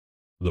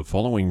The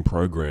following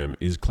program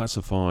is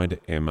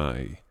classified MA.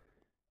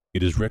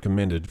 It is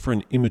recommended for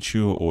an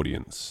immature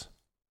audience.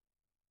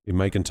 It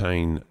may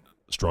contain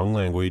strong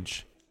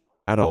language,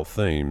 adult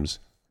themes,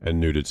 and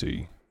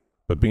nudity.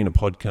 But being a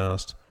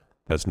podcast,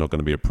 that's not going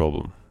to be a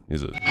problem,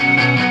 is it?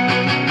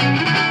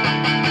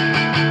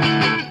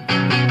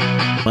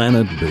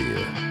 Planet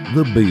Beer,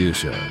 the beer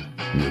show.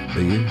 With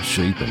beer,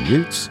 sheep and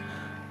utes,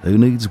 who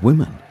needs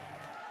women?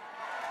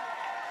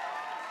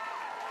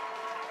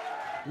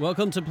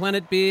 Welcome to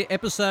Planet Beer,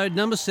 episode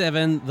number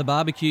 7, the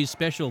BBQ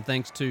special,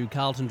 thanks to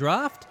Carlton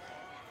Draft.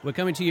 We're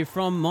coming to you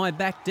from my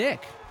back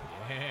deck.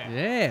 Yeah.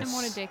 Yes. And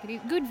what a deck it is.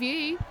 Good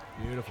view.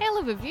 Beautiful. Hell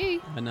of a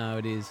view. I know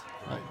it is.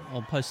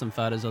 I'll post some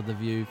photos of the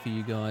view for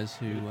you guys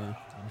who...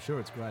 I'm sure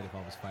it's great if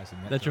I was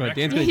facing that That's right,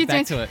 direction. Dan's got his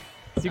back to it.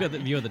 So you got the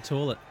view of the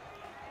toilet.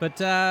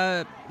 But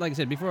like I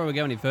said, before we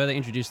go any further,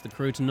 introduce the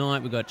crew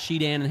tonight. We've got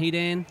She-Dan and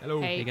He-Dan.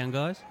 Hello. Hey. How you going,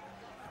 guys?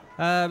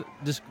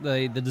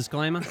 The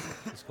disclaimer.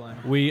 Disclaimer.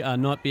 We are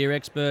not beer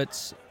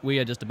experts. We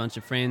are just a bunch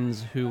of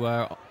friends who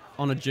are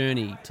on a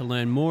journey to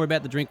learn more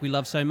about the drink we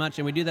love so much,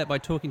 and we do that by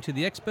talking to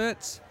the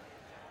experts.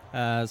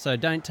 So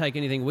don't take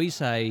anything we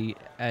say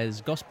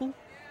as gospel,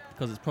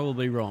 because it's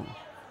probably wrong.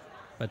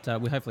 But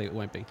hopefully it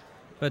won't be.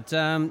 But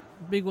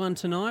big one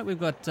tonight. We've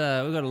got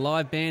a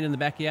live band in the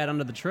backyard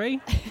under the tree.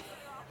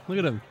 Look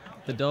at them.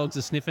 The dogs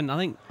are sniffing. I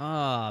think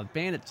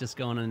Bandit's just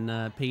gone and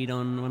peed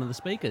on one of the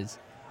speakers.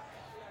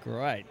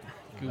 Great.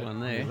 Good one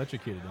there.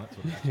 Electrocuted, that's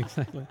what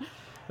Exactly.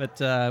 But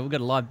we've got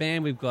a live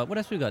band. We've got... What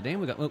else we got, Dan?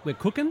 We're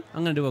cooking.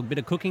 I'm going to do a bit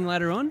of cooking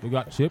later on. We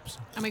got chips.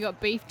 And we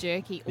got beef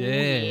jerky. Ooh,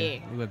 Yeah.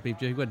 We've got beef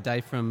jerky. We've got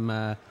Dave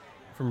from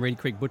Reed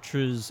Creek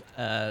Butchers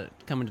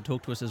coming to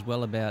talk to us as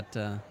well about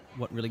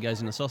what really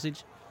goes in a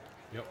sausage.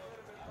 Yep.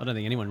 I don't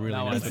think anyone really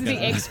No, knows. This what is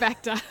the goes X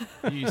Factor.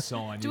 You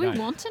sign. Do you we don't.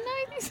 want to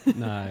know this? in.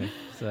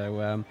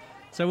 No.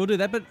 So we'll do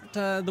that.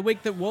 But the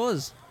week that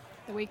was...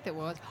 The week that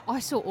was. I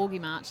saw Augie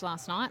March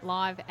last night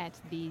live at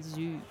the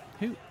zoo.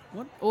 Who?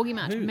 What? Augie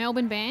March, Who?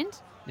 Melbourne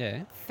band.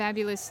 Yeah.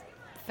 Fabulous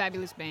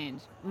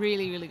band.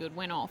 Really, really good.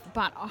 Went off.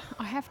 But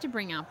I have to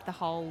bring up the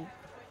whole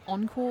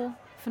encore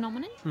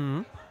phenomenon.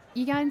 Mm-hmm.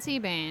 You go and see a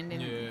band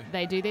and Yeah.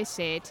 they do their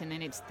set, and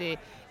then it's the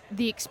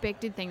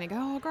expected thing. They go,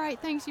 oh,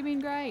 great, thanks, you've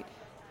been great.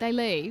 They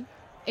leave.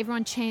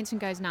 Everyone chants and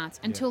goes nuts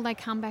until they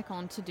come back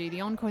on to do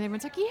the encore. And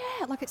everyone's like,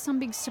 yeah, like it's some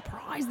big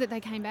surprise that they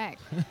came back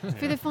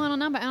for the final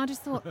number. And I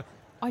just thought,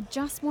 I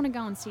just want to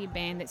go and see a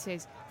band that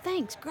says,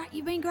 thanks, great,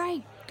 you've been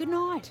great, good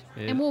night,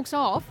 Yeah. and walks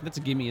off. That's a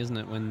gimme, isn't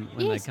it, when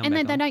they Yes, come and back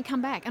then they on? don't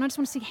come back. And I just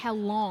want to see how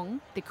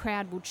long the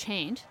crowd will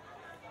chant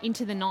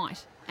into the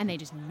night, and they're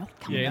just not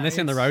coming Yeah, back. and they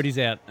send the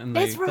roadies out, and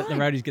That's the right.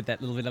 roadies get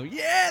that little bit of,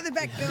 yeah, they're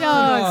back.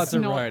 Oh, it's the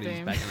it's not roadies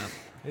them. backing up.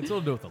 It's all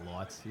to do with the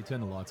lights. You turn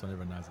the lights on,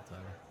 everyone knows it's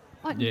over.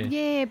 Yeah.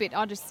 Yeah, but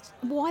I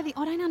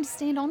don't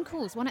understand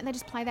encores. Why don't they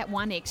just play that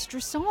one extra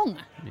song?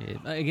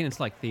 Yeah, again, it's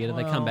like theatre.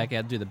 They come Well, back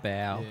out, do the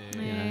bow.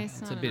 yeah. You know, Yes,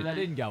 it's I a don't bit. know. If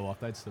they didn't go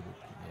off, they'd still be...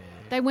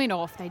 They went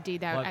off. They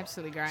did. They were Like-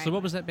 absolutely great. So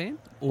what was that band?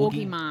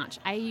 Augie March.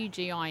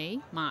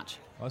 AUGIE March.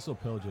 I saw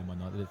Pearl Jam one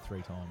night. They did it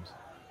 3 times.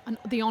 And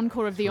the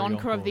encore of the Three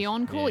encore of the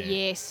encores. encore.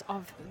 Yeah. Yes,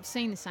 I've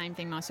seen the same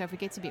thing myself. It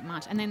gets a bit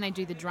much. And then they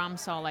do the drum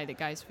solo that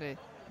goes for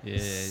Yeah.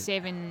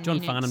 7 John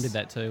minutes. Farnham did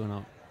that too,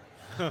 and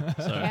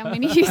Sorry. How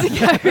many years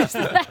ago was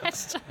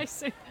that,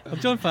 Jason? Well,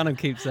 John Farnham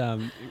keeps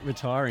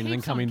retiring and then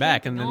Keeps on coming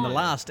back, keeping and then the on.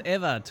 last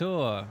ever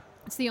tour.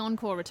 It's the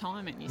encore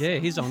retirement, you Yeah, see.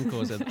 his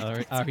encores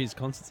are his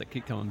concerts that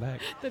keep coming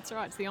back. That's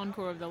right. It's the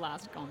encore of the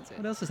last concert.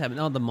 What else has happened?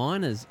 Oh, the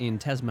miners in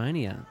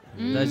Tasmania.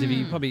 Those of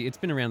you probably, it's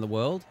been around the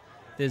world.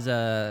 There's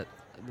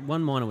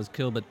one miner was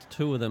killed, but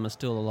 2 of them are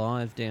still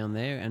alive down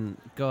there. And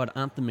God,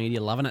 aren't the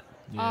media loving it?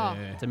 Yeah.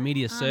 It's a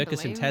media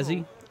circus in Tassie.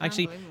 Unbelievable.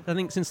 Actually, Unbelievable. I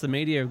think since the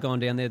media have gone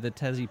down there, the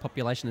Tassie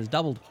population has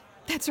doubled.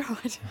 That's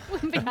right.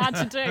 Wouldn't be hard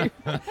to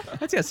do.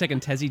 That's our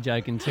second Tassie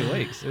joke in 2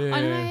 weeks. Yeah.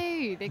 I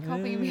know. They're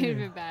copying a bit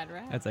of a bad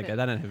rap. That's okay. but-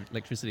 They don't have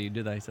electricity,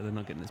 do they? So they're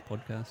not getting this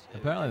podcast.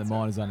 Apparently the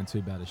miners aren't in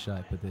too bad a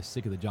shape, but they're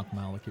sick of the junk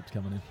mail that keeps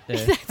coming in.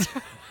 Yeah.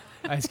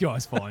 Hey, this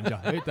guy's fine, Joe.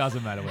 It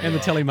doesn't matter where And the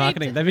you are.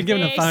 telemarketing. They've been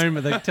given a Yes. phone,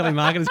 but the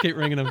telemarketers keep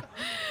ringing them.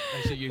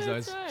 They should use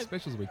those That's right.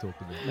 specials we talked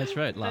about. That's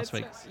right, last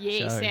That's week's right.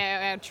 Yes,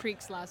 show. our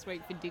tricks last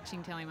week for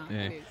ditching Yeah.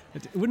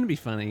 telemarketers. Wouldn't it be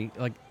funny?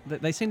 Like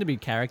they seem to be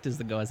characters,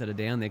 the guys that are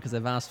down there, because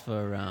they've asked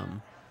for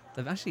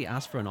they've actually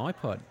asked for an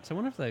iPod. So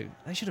I wonder if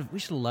we should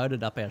have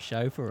loaded up our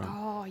show for them.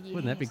 Oh, yes.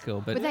 Wouldn't that be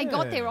cool? But they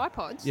got their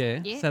iPods.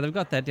 yeah, so they've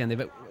got that down there.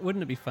 But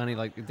wouldn't it be funny?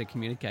 Like if they're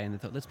communicating, they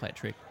thought, let's play a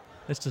trick.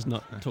 Let's just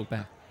not talk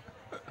back.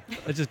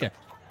 Let's just go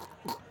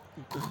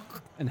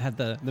and have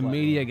the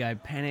media go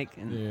panic.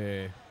 And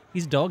Yeah.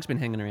 his dog's been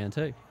hanging around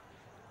too.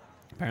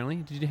 Apparently,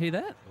 did you hear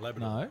that?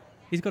 No.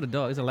 He's got a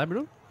dog. He's a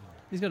Labrador.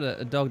 He's got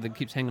a dog that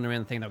keeps hanging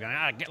around the thing. They're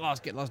going, get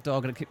lost,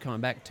 dog, and it keeps coming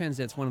back. Turns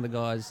out it's one of the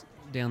guys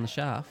down the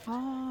shaft.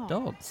 Oh.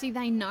 Dog. See,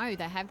 they know.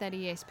 They have that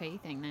ESP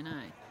thing. They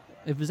know.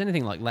 If there's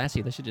anything like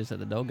Lassie, they should just let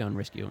the dog go and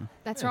rescue him.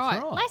 That's That's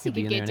right. right. Lassie He'll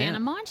be could in get there down and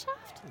a mine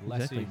shaft.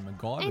 Lassie Exactly.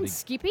 MacGyver. And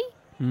Skippy.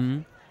 Mm-hmm.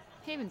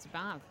 Heavens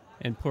above.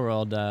 And poor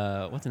old,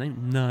 what's her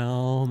name?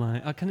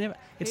 Naomi. I can never.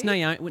 It's Who?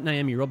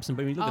 Naomi Robson,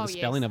 but when you look at Oh, the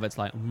spelling yes. of it, it's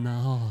like,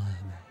 no.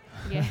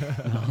 Yeah.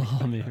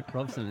 Oh, Mary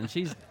Robson, and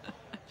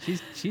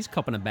she's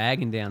copping a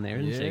bagging down there,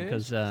 isn't she? Yeah,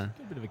 Because she's a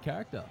bit of a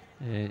character.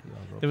 yeah,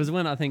 there was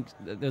one. I think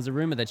there was a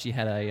rumor that she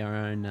had her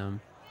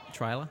own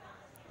trailer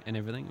and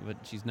everything, but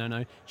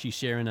she's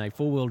sharing a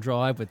 4-wheel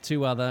drive with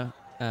 2 other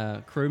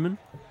crewmen,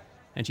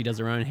 and she does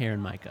her own hair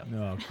and makeup.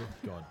 Oh,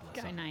 God bless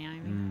Go her.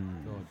 Naomi.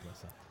 God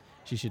bless her.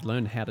 She should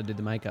learn how to do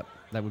the makeup.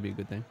 That would be a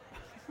good thing.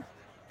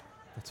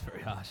 That's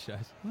very harsh,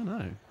 Chase. I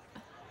know,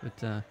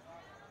 but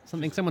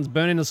someone's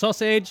burning a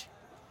sausage.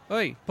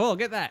 Oi, Paul,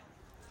 get that.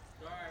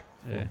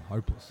 Yeah.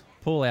 Hopeless.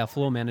 Paul, our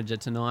floor manager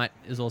tonight,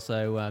 is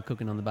also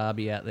cooking on the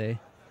barbie out there,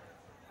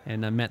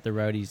 and Matt the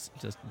roadie's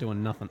just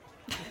doing nothing.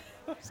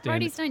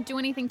 Roadies don't do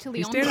anything till the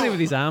He's encore. standing there with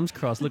his arms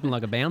crossed, looking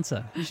like a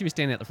bouncer. He should be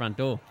standing out the front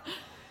door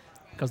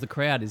because the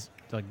crowd is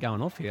like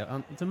going off here.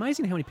 It's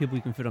amazing how many people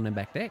you can fit on their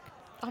back deck.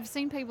 I've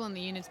seen people in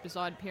the units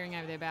beside peering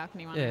over their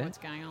balcony wondering Yeah. what's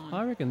going on.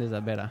 I reckon there's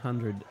about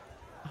 100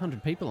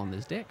 people on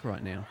this deck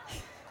right now.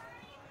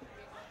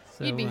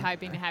 So, You'd be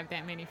hoping to have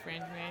that many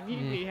friends, man.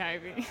 You'd be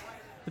hoping.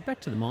 but back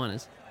to the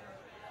miners.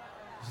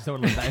 You just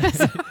don't want to let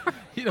that,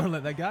 you don't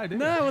let that go, do you?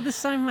 No, well, there's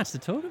so much to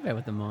talk about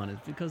with the miners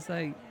because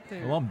they're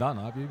Well, I'm done.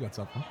 I hope you've got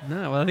something.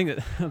 no. Well, I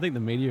think the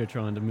media are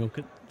trying to milk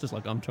it, just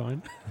like I'm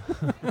trying.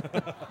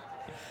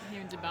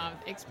 Humans above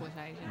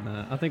exploitation.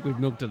 No, I think we've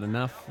milked it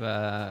enough.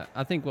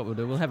 I think what we'll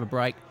do, we'll have a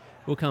break.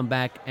 We'll come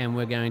back and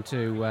we're going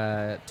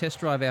to test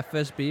drive our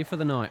first beer for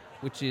the night,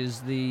 which is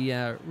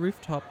the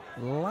Rooftop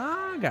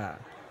Lager.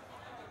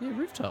 Yeah,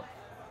 Rooftop,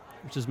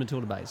 which is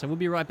Matilda Bay. So we'll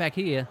be right back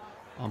here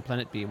on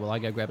Planet Beer while I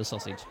go grab a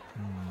sausage.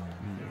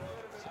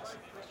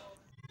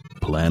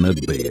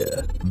 Planet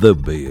Beer, the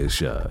beer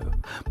show.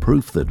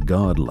 Proof that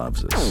God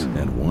loves us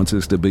and wants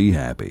us to be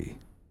happy.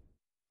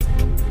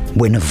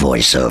 When a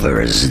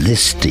voiceover is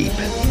this deep,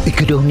 it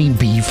could only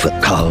be for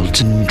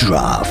Carlton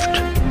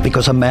Draft.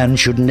 Because a man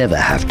should never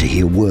have to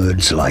hear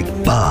words like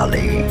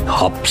barley,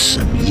 hops,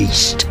 and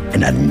yeast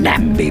in a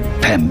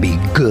namby-pamby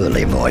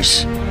girly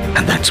voice.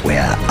 And that's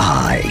where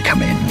I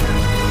come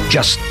in.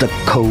 Just the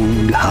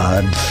cold,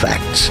 hard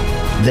facts.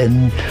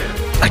 Then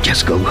I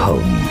just go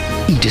home,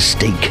 eat a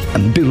steak,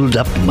 and build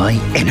up my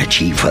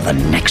energy for the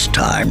next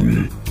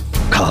time.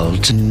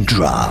 Carlton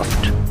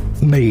Draft.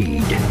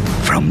 Made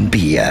from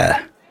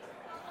beer.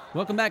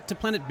 Welcome back to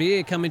Planet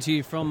Beer, coming to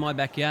you from my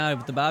backyard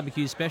with the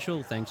barbecue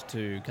special, thanks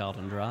to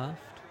Carlton Draft.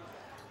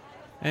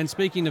 And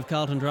speaking of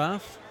Carlton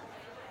Draft,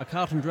 a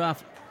Carlton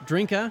Draft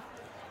drinker,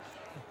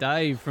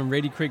 Dave from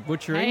Reedy Creek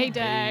Butchery. Hey,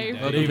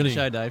 Dave. Welcome to the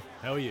show, Dave.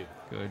 How are you?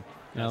 Good.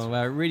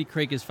 Now, Reedy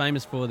Creek is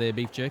famous for their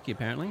beef jerky,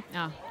 apparently.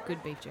 Oh,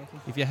 good beef jerky.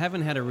 If you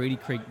haven't had a Reedy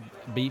Creek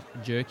beef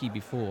jerky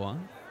before,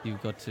 you've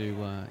got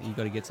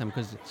to get some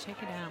because Check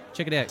it out.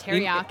 check it out.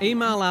 Teriyaki.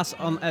 Email us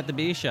at the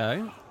beer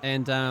show,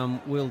 and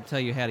we'll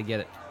tell you how to get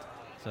it.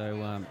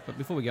 So, but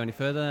before we go any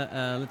further,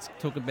 let's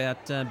talk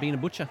about being a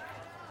butcher.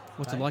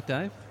 What's it like,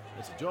 Dave?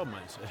 It's a job, mate.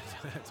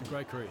 It's a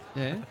great career.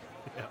 Yeah.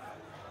 Yeah.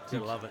 I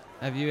love it.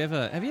 Have you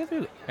ever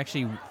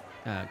actually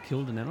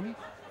killed an animal,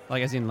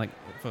 like as in like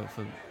for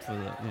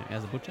the,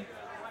 as a butcher,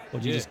 or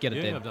did you just get it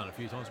yeah, there? I've done it a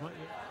few times, mate.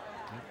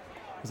 Yeah.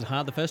 Was it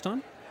hard the first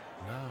time?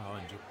 No, I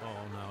don't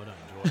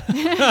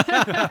enjoy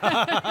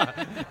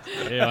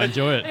it. Yeah, I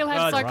enjoy it. You'll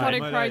have That's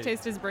psychotic right, mate.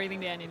 protesters breathing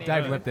down your neck.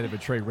 Dave leapt out of a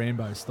tree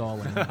Rambo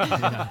style and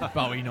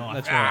Bowie knife.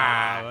 That's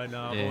right. I've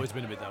Yeah. always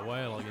been a bit that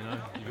way. Like,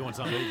 if you want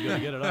something to eat, you got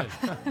to get it, eh?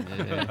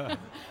 Yeah.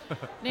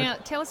 Now,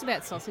 tell us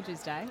about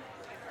sausages, Dave.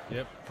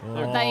 Yep.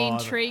 They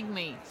intrigue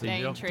me. They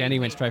yep. intrigue Danny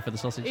me. went straight for the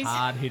sausage. Is-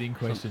 Hard-hitting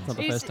questions. It's not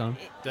the Is- first time.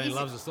 Danny is-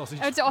 loves a sausage.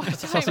 Oh, I don't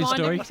sausage mind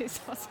story. if it is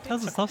sausage. Tell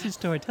us a sausage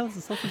story. Tell us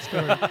a sausage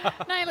story. No,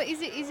 like, is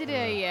it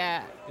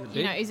a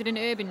big? is it an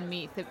urban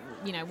myth that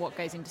what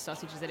goes into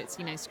sausage is that it's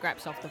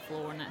scraps off the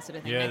floor and that sort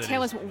of thing? Yeah, Now, that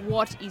tell is. us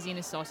what is in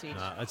a sausage.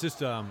 It's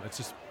just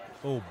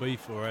all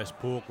beef or as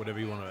pork, whatever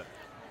you want to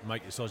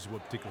make your sausage,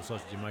 what particular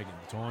sausage you make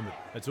at the time.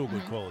 But it's all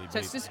good quality So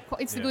beef.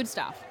 it's the Yeah. good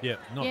stuff. Yeah,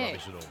 not Yeah.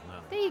 rubbish at all. No.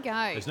 There you go.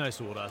 There's no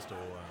sawdust or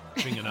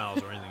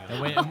fingernails or anything.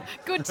 And when,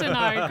 Good to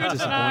know. Good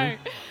to know.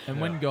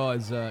 and when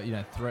guys,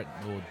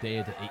 threaten or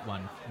dare to eat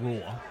one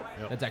raw,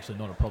 that's actually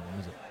not a problem,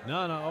 is it? No,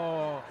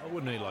 I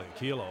wouldn't eat like a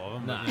kilo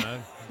of them. No.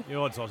 But,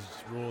 your odd sausage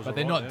raws. But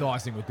they're not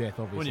dicing with death,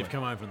 obviously. When you've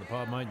come home from the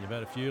pub, mate, and you've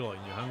had a few, like,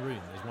 and you're hungry,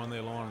 and there's one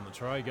there lying on the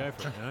tray, go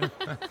for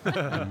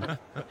it,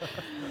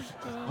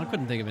 I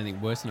couldn't think of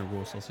anything worse than a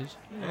raw sausage.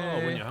 Oh,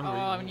 when you're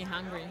hungry. Oh, when you're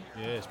hungry.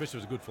 Yeah, especially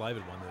if it's a good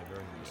flavoured one, they're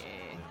very nice.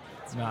 Yeah.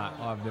 No,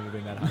 I've never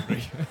been that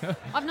hungry.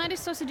 I've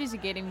noticed sausages are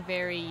getting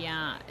very,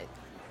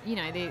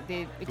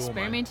 they're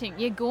experimenting.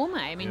 Yeah,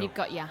 gourmet. I mean, Yeah. you've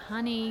got your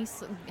honey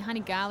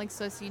garlic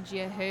sausage,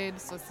 your herb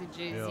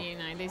sausages.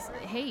 Yeah. There's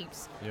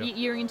heaps. Yeah.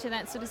 You're into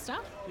that sort of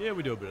stuff. Yeah,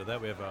 we do a bit of that.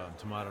 We have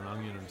tomato and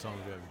onion, and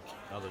sometimes we have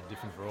other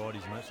different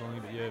varieties and that sort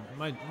of thing. But yeah,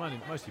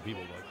 mostly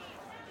people like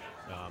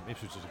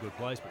Ipswich is a good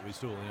place, but we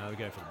still we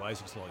go for the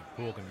basics like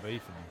pork and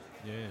beef and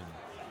and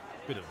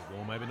a bit of a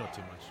gourmet, but not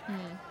too much.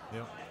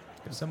 Yeah,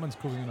 If someone's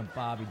cooking on a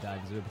barbie,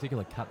 Dave, is there a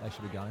particular cut they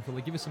should be going for?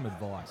 Like, give us some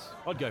advice.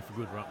 I'd go for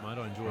good rump, mate.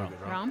 I enjoy a good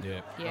rump. Rump?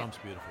 Yeah. Yeah. Rump's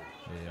beautiful.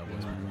 Yeah, I've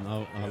always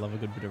been. I love a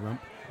good bit of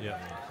rump. Yeah,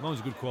 as long as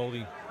it's good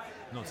quality.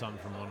 Not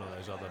something from one of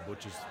those other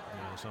butchers.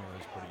 Some of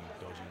those pretty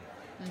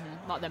dodgy.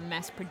 Like the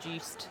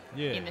mass-produced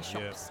Yeah, in the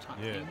shops type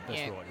yeah, thing. that's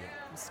right.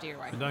 Yeah. Steer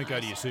away And from don't go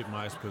to those. your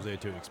supermarkets because they're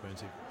too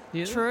expensive.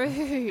 Yeah. True.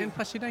 And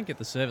plus, you don't get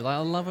the service. Like, I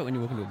love it when you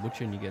walk into a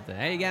butcher and you get the,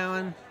 how you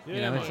going?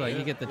 Yeah, it's like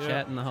you get the yeah.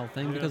 chat and the whole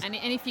thing. Yeah. Because And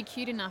if you're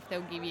cute enough,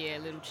 they'll give you a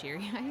little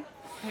Cheerio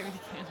over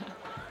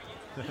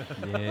the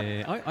counter.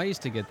 yeah, I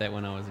used to get that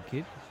when I was a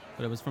kid,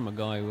 but it was from a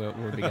guy who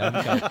wore a big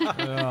overcoat.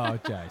 Oh,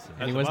 Jason.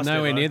 And he a was mustard,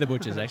 nowhere though. near the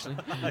butchers, actually.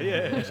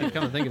 Yeah. Actually,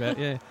 come and think about it,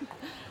 yeah.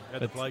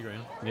 At the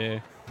playground. Yeah.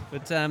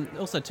 But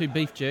also, too,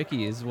 beef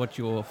jerky is what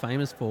you're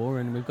famous for,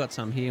 and we've got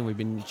some here, and we've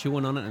been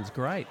chewing on it, and it's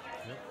great.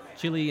 Yep.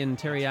 Chili and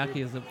teriyaki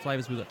is the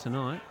flavours we've got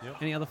tonight. Yep.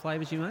 Any other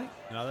flavours you make?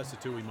 No, that's the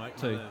two we make.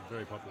 Two. They're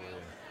very popular. Yeah.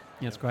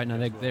 Yeah, it's great. No,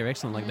 they're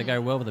excellent. Like, they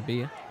go well with the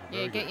beer.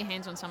 Yeah, get your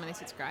hands on some of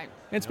this. It's great.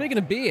 And speaking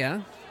of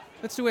beer,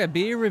 let's do our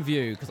beer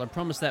review, because I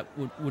promised that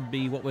would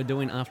be what we're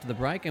doing after the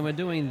break. And we're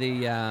doing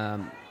the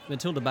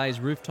Matilda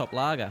Bay's Rooftop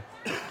Lager,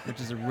 which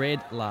is a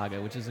red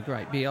lager, which is a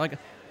great beer.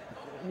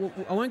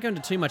 I won't go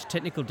into too much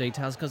technical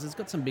details because it's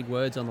got some big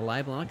words on the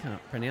label and I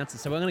can't pronounce it.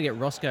 So we're going to get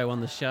Roscoe on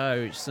the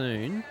show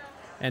soon,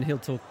 and he'll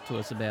talk to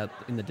us about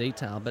in the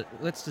detail. But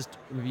let's just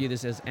review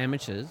this as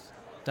amateurs.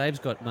 Dave's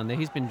got one there.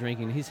 He's been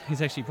drinking. He's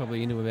actually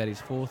probably into about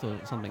his fourth or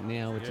something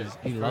now, which is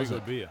he it's loves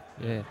very it. good beer.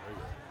 Yeah. Very good.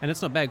 And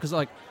it's not bad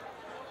because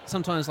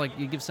sometimes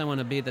you give someone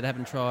a beer that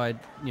haven't tried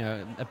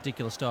a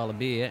particular style of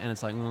beer, and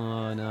it's like,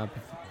 oh no, I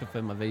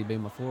prefer my VB,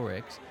 my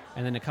 4X,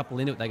 and then a couple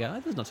into it they go, oh,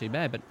 this is not too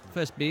bad. But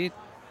first beer,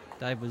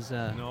 Dave was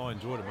No, I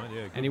enjoyed it, mate.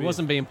 Yeah, good and he beer.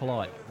 wasn't being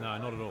polite. No,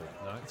 not at all.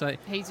 No. So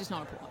He's just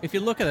not a polite. if you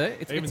look at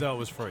it, Even though it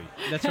was free.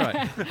 that's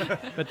right.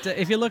 But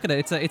if you look at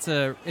it,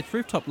 it's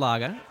rooftop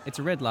lager. It's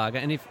a red lager,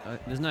 and if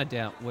there's no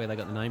doubt where they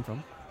got the name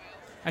from.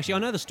 Actually, I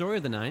know the story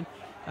of the name.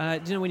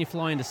 Do you know when you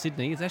fly into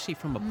Sydney? It's actually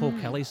from a Paul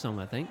Kelly song,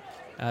 I think,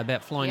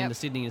 about flying Yep. into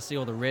Sydney and see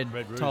all the red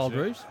Red roofs, tiled yeah.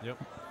 roofs, Yep.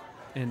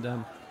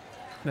 and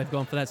they've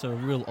gone for that sort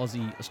of real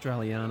Aussie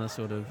Australiana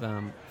sort of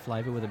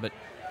flavour with it. But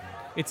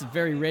it's a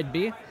very red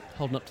beer,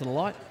 holding up to the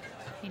light.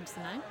 Hence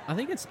the name. I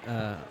think it's.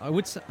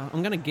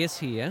 I'm going to guess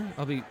here.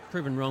 I'll be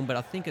proven wrong, but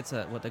I think it's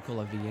what they call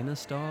a Vienna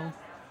style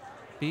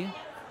beer.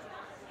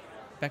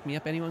 Back me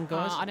up, anyone,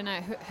 guys? I don't know.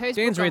 Hersbrucker.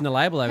 Dan's reading the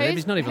label over there. But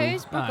he's not even.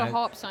 Hersbrucker No.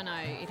 hops, I know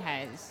it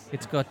has.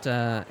 It's got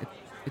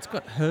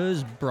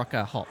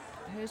Hersbrucker hop.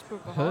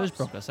 Hersbrucker hops.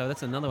 Hersbrucker. So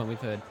that's another one we've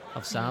heard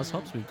of SARS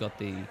hops. We've got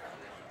the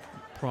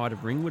Pride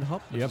of Ringwood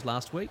hop, which was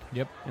last week.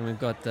 Yep. And we've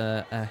got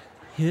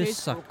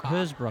Hersbrucker.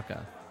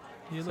 Hersbrucker.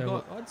 Yeah, So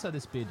look, I'd say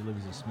this beer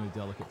delivers a smooth,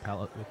 delicate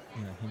palate with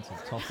hints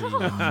of toffee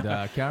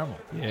and caramel.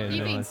 Yeah,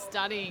 You've been nice.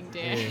 studying,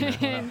 Dan.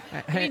 Yeah, You've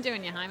Hey, been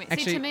doing your homework.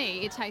 actually- See, to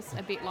me, it tastes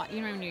a bit like,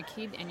 when you're a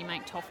kid and you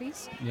make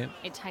toffees, Yep.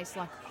 it tastes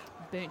like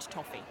burnt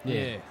toffee.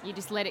 Yeah. You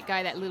just let it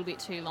go that little bit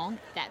too long.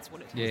 That's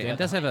what it tastes Yeah, like. it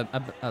does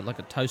have like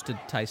a toasted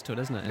taste to it,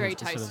 doesn't it? And Very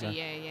it's sort of toasty,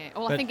 yeah.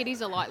 Well, I but- think it is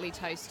a lightly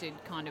toasted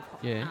kind of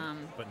Yeah.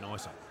 But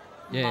nicer.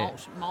 Yeah.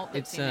 malt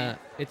that's It's in there.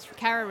 it's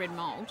Cara red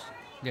malt.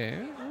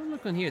 yeah. Oh,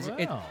 look on here.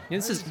 Wow,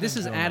 This is that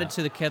sounds added right.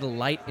 to the kettle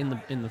late in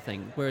the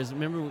thing. Whereas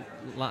remember,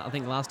 I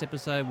think last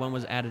episode one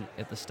was added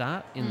at the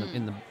start in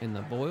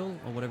the boil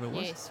or whatever it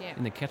was. Yes, yeah.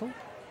 In the kettle.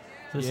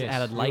 So this is Yes,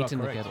 added you late are in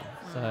the correct. kettle.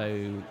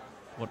 So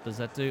what does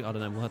that do? I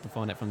don't know. We'll have to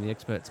find out from the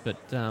experts. But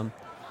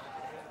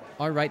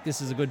I rate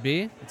this as a good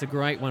beer. It's a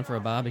great one for a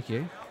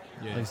barbecue.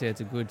 Yeah. Like I said,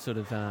 it's a good sort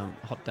of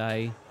hot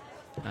day.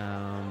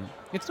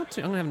 It's not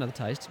too. I'm gonna have another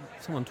taste.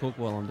 Someone talk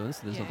while I'm doing this,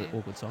 so there's not Yeah. the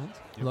awkward silence.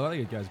 Look, I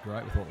think it goes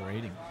great with what we're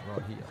eating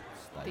right here.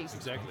 Steak. These-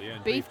 Exactly, yeah.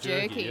 and Beef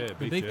jerky. Yeah,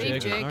 beef Beef jerky.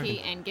 Beef jerky. jerky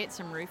and get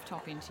some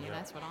rooftop into you.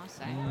 That's what I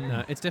say.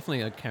 No, it's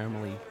definitely a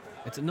caramelly.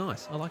 It's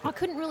nice. I like I it.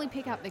 couldn't really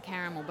pick up the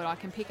caramel, but I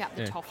can pick up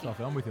the Yeah, toffee.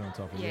 Toffee, I'm with you on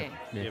toffee. Yeah.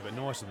 Yeah, but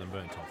nicer than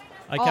burnt toffee.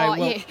 Okay, Oh,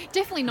 well, yeah.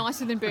 Definitely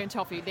nicer than burnt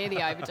toffee. They're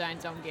the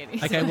overtones I'm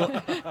getting. okay,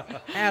 well,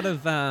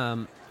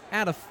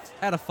 out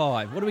of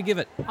 5, what do we give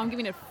it? I'm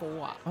giving it a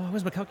 4. Oh,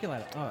 where's my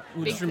calculator? Oh,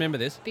 we'll Big- just remember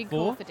this. Big 4.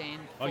 call for Dan.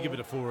 I'd give it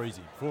a 4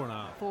 easy.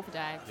 4.5. 4 for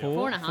Dave.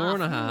 Four- 4.5.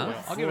 4.5. Ooh,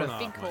 I'll give it a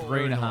big call.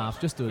 3.5,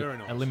 just to Very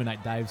nice.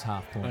 eliminate Dave's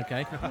half point.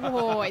 Okay.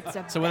 Oh, it's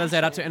a So what does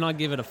that up to? basher. And I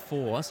give it a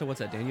 4. So what's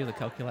that, Dan? You're the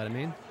calculator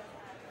man.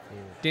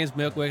 Dan's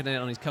working it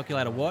on his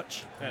calculator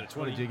watch. Out of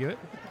What 20. did you give it?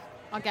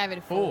 I gave it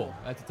a 4. 4.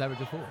 That's its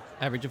average of 4.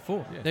 Average of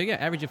 4. Yeah. There you go.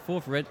 Average of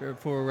 4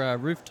 for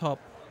rooftop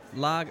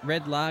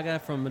red lager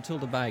from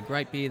Matilda Bay.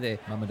 Great beer there.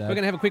 Mum and Dad. We're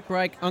going to have a quick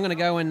break. I'm going to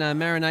go and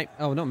marinate.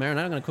 Oh, not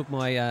marinate. I'm going to cook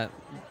my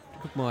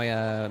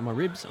my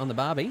ribs on the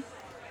barbie.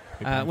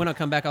 When I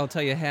come back, I'll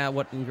tell you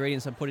what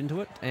ingredients I put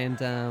into it, and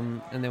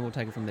then we'll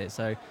take it from there.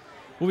 So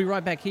we'll be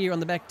right back here on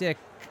the back deck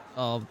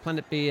of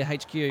Planet Beer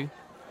HQ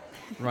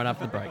right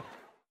after the break.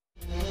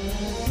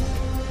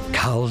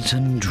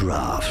 Carlton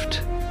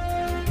Draft.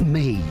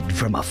 Made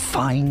from a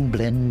fine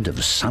blend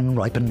of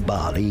sun-ripened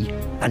barley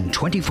and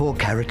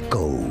 24-karat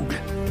gold.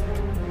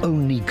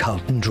 Only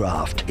Carlton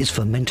Draft is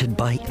fermented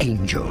by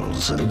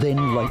angels, then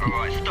ripened...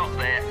 Right, stop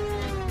there.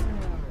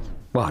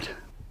 What?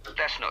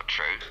 That's not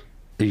true.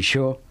 Are you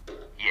sure?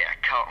 Yeah,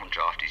 Carlton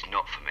Draft is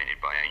not fermented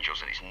by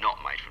angels and it's not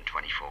made from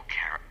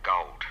 24-karat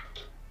gold.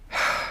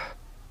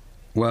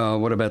 Well,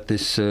 what about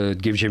this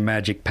gives you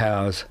magic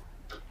powers?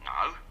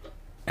 No.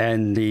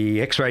 And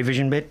the X-ray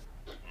vision bit?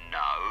 No.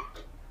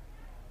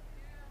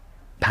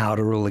 Power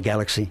to rule the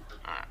galaxy?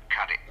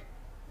 Cut it.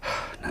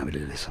 Nobody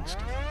listens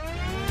to me.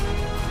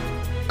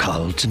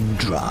 Carlton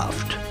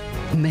Draft.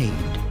 Made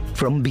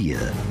from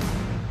beer.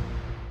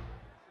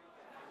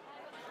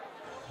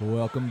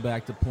 Welcome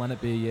back to Planet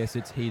Beer. Yes,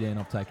 it's Hedan.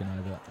 I've taken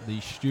over the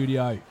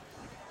studio.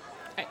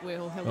 We're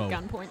all held at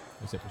gunpoint.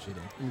 Except for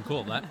Hedan. You can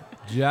call it that.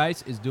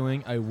 Jace is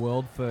doing a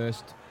world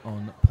first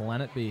on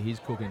Planet Beer. He's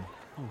cooking.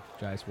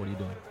 Jace, what are you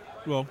doing?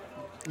 Well,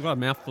 I've got a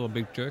mouthful of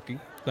beef jerky.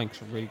 Thanks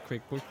for Reed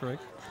Creek Bush Creek.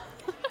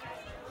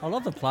 I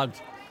love the plugs.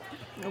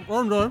 What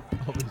I'm doing,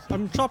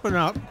 I'm chopping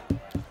up.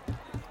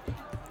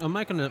 I'm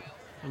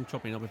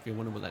chopping up if you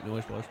wonder what that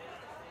noise was.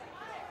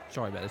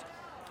 Sorry about this.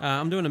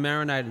 I'm doing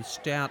a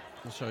stout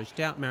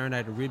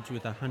marinated ribs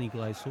with a honey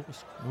glazed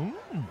sauce.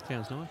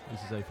 Sounds nice.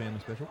 This is a family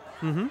special.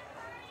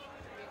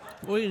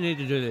 All you need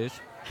to do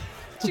this.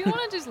 Do you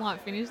want to just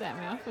like finish that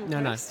mouthful?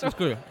 No, first, it's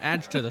good.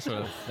 Adds to the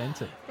sort of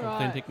Authentic.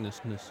 Right.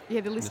 authenticness. Yeah,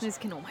 the listeners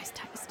can almost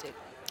taste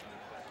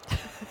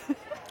it.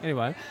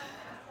 Anyway,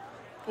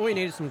 all you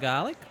need is some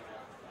garlic.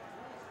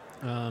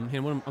 I'm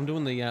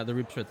doing the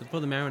ribs for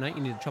the marinade.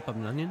 You need to chop up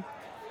an onion.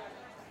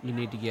 You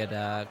need to get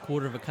a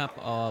quarter of a cup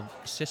of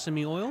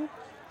sesame oil.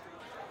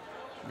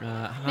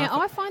 Now,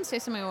 I find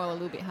sesame oil a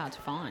little bit hard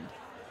to find.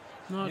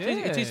 No,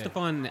 it's easy to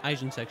find in the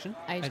Asian section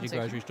at your section.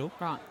 grocery store.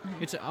 Right.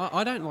 It's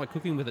I don't like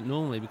cooking with it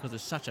normally because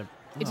it's such a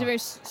It's a very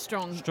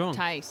strong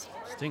taste.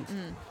 stinks.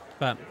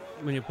 But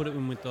when you put it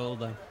in with all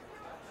the,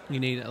 you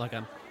need like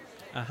a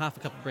half a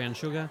cup of brown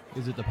sugar.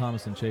 Is it the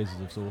Parmesan cheeses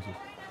of sauces?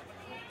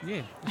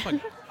 Yeah, it's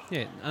like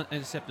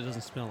except it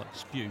doesn't smell like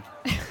spew.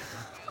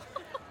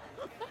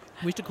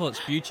 We used to call it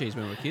spew cheese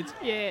when we were kids.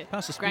 Yeah.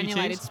 Pass the spew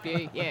Granulated cheese.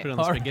 spew. Yeah. Put it on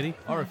the spaghetti.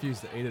 I refuse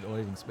to eat it or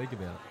even speak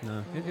about it.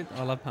 No,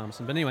 I love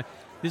parmesan. But anyway,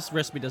 this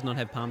recipe does not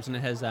have parmesan.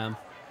 It has an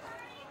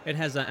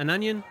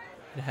onion.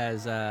 It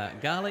has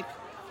garlic.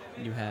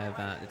 You have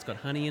it's got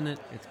honey in it.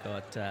 It's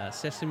got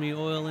sesame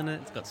oil in it.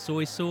 It's got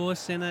soy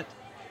sauce in it.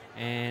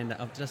 And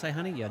did I say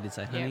honey? Yeah, I did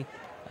say honey.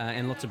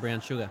 And lots of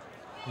brown sugar.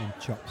 And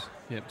chops.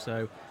 Yep.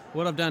 So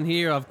what I've done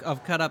here,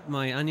 I've cut up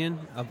my onion.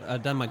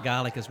 I've done my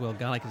garlic as well.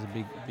 Garlic is a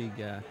big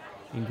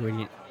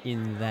ingredient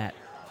in that.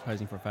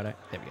 Posing for a photo.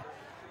 There we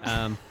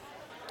go.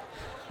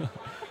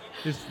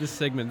 This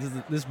segment,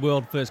 this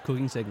world first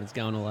cooking segment's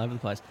going all over the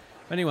place.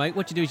 But anyway,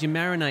 what you do is you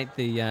marinate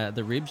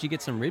the ribs. You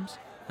get some ribs,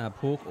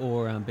 pork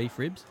or beef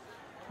ribs,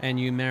 and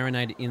you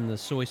marinate it in the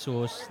soy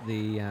sauce,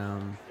 the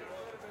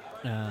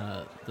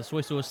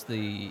soy sauce,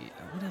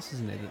 what else is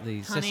in there? The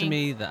Honey.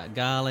 Sesame, the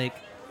garlic,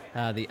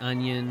 the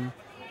onion,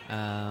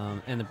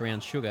 and the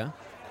brown sugar.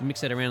 You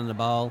mix that around in a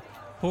bowl.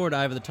 Pour it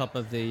over the top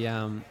of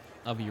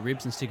of your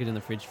ribs and stick it in the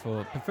fridge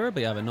for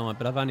preferably overnight.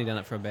 But I've only done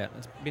it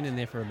it's been in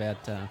there for about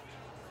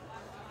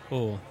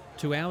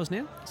 2 hours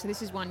now. So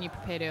this is one you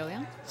prepared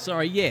earlier?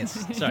 Sorry,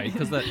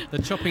 because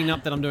the chopping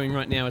up that I'm doing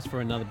right now is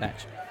for another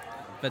batch.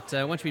 But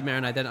once we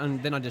marinate that,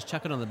 then I just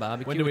chuck it on the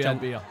barbecue. When do we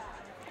add beer?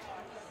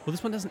 Well,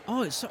 this one doesn't.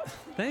 Oh,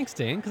 thanks,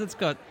 Dan, because it's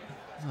got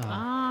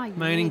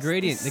main yes,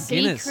 ingredient, the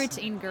secret Guinness.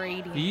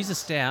 ingredient. You use a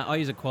stout. I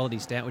use a quality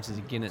stout, which is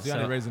a Guinness. It's the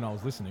only reason I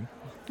was listening.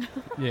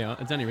 Yeah,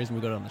 it's the only reason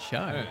we got it on the show.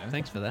 Yeah.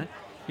 Thanks for that.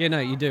 Yeah, no,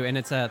 you do, and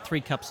it's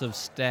 3 cups of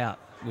stout,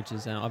 which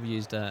is I've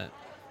used a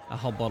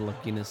whole bottle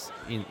of Guinness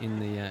in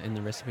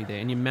the recipe there,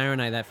 and you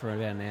marinate that for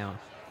about an hour.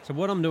 So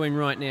what I'm doing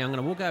right now, I'm going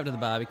to walk over to the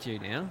barbecue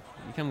now.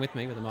 You come with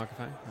me with the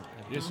microphone.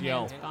 Just Oh,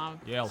 yell.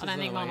 Yell. I don't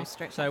think mine will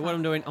stretch. So what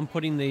I'm doing, I'm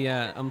putting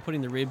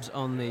the ribs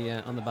on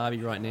the barbie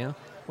right now.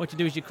 What you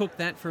do is you cook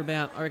that for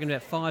about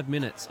 5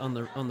 minutes on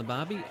the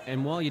barbie,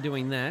 and while you're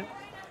doing that,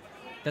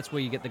 that's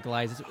where you get the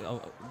glaze.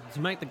 To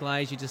make the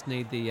glaze, you just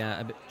need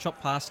a bit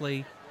chopped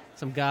parsley,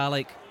 some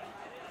garlic,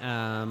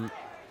 the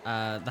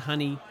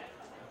honey,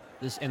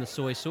 and the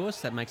soy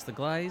sauce. That makes the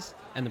glaze,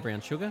 and the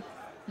brown sugar.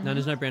 No,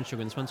 there's no brown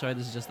sugar in this one. Sorry,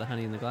 this is just the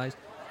honey and the glaze.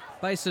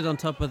 Baste it on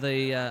top of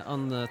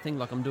on the thing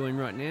like I'm doing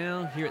right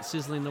now. Hear it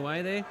sizzling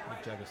away there.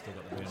 Jagger's still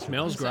got the brown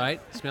Smells great.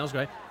 Smells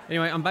great.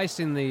 Anyway, I'm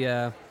basting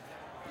the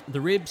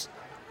ribs.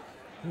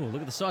 Oh, look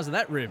at the size of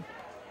that rib.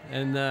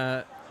 And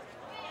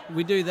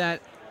we do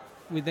that.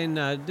 We then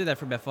do that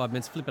for about 5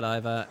 minutes, flip it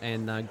over,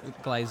 and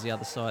glaze the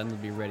other side, and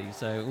it'll be ready.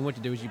 So what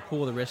you do is you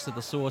pour the rest of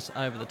the sauce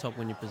over the top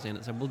when you present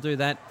it. So we'll do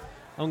that.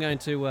 I'm going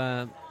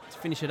to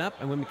finish it up,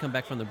 and when we come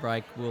back from the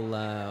break,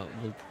 the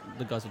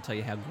guys will tell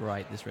you how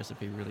great this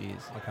recipe really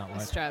is. I can't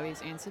wait.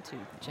 Australia's answer to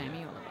Jamie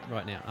Oliver.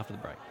 Right now, after the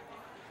break.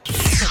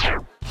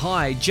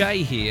 Hi,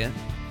 Jay here.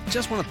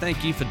 Just want to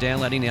thank you for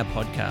downloading our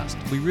podcast.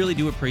 We really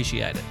do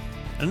appreciate it.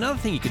 And another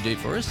thing you could do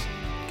for us,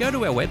 go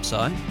to our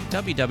website,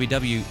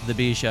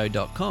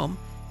 www.thebeershow.com,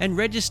 and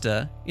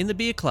register in the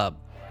Beer Club.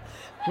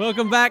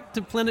 Welcome back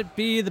to Planet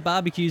Beer, the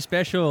barbecue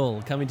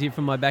special, coming to you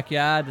from my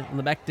backyard on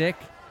the back deck.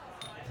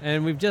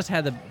 And we've just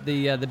had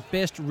the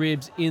best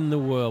ribs in the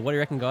world. What do you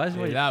reckon, guys?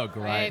 Yeah, they were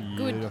great.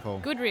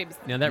 Good ribs.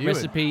 Now, that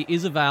recipe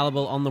is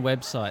available on the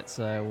website,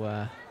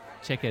 so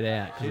check it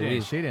out.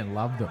 She didn't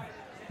love them.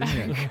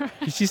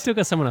 She's still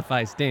got some on her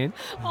face. Dan,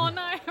 Oh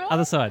no.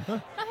 other side.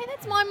 I mean,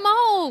 That's my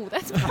mole.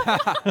 That's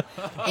my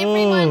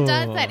Everyone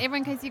does that.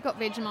 Everyone goes, you've got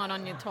Vegemite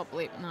on your top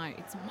lip. No,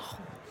 it's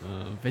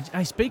mole.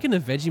 Hey, speaking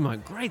of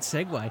Vegemite, great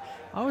segue.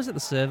 I was at the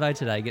survey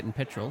today getting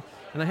petrol,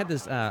 and I had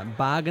this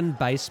bargain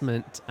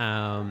basement.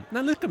 Now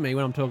look at me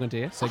when I'm talking to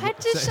you. I had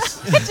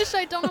to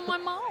show Donna my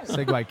mole.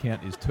 Segway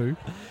count is 2.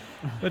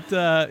 But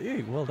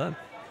yeah, well done.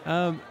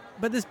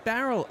 But this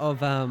barrel of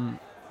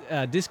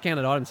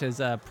discounted items says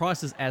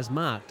prices as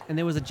marked, and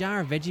there was a jar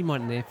of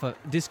Vegemite in there for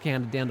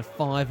discounted down to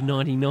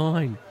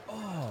 $5.99.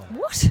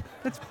 What?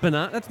 That's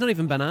That's not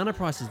even banana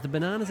prices. The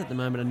bananas at the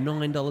moment are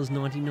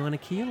 $9.99 a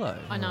kilo.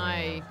 I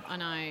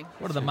know.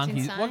 What are the It's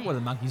monkeys? What insane. are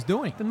the monkeys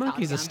doing? The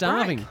monkeys Oh, are going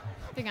starving. broke.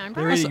 They're going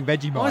They're broke. eating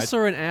Vegemite. I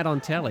saw an ad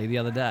on telly the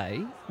other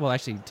day. Well,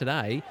 actually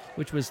today,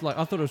 which was like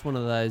I thought it was one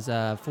of those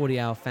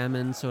 40-hour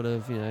famine sort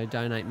of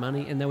donate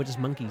money, and they were just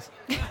monkeys.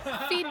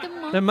 Feed the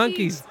monkeys. The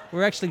monkeys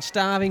were actually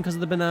starving because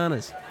of the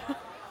bananas.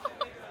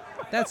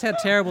 That's how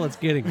terrible it's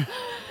getting.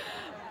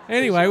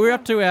 Anyway, we're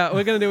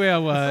going to do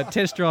our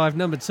test drive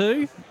number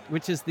 2,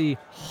 which is the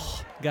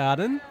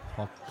Garden.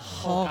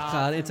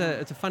 Garden. It's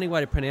a funny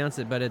way to pronounce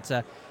it, but it's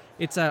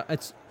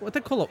what they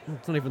call it.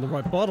 It's not even the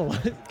right bottle.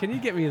 Can you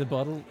get me the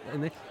bottle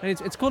in there?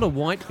 And it's called a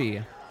white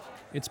beer.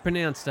 It's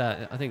pronounced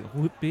I think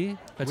wheat beer,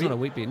 but it's not a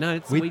wheat beer. No,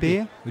 it's Wheat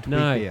beer? Which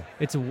No, wheat beer?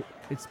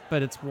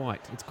 but it's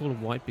white. It's called a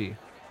white beer.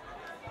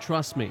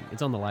 Trust me,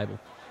 it's on the label.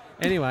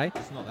 Anyway,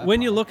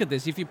 when you look at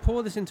this, if you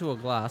pour this into a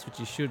glass, which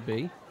you should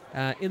be,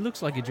 it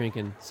looks like you're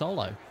drinking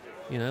Solo,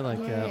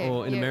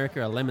 or in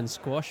America a lemon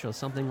squash or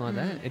something like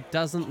that. It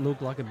doesn't look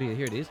like a beer.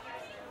 Here it is.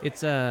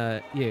 It's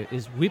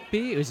is whip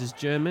beer, which is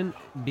German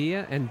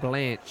beer, and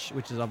Blanche,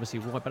 which is obviously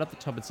white. But up the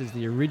top it says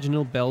the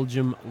original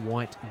Belgium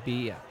white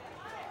beer.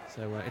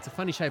 So it's a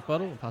funny shaped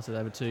bottle. I'll pass it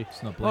over to.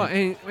 It's not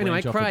Anyway,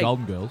 Blanche off the Craig.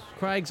 Golden Girls.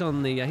 Craig's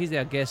on the. He's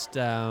our guest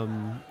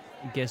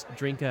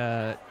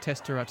drinker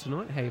tester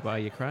tonight. How are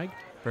you, Craig?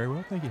 Very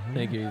well, thank you.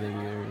 Thank you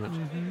very much.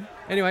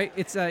 Anyway,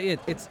 it's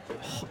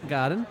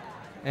Garden,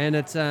 and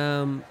it's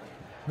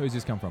Who's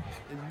this come from?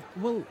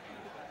 well,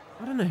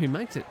 I don't know who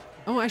makes it.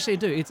 Oh, actually, I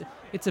do.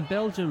 It's a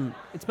Belgium.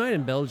 It's made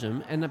in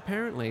Belgium, and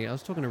apparently, I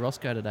was talking to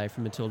Roscoe today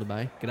from Matilda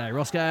Bay. G'day,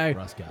 Roscoe.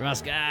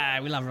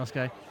 Roscoe, we love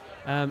Roscoe.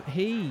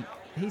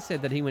 He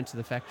said that he went to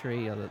the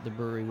factory or the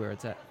brewery where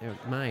it's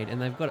made,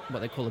 and they've got what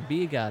they call a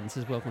beer garden. It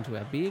says, "Welcome to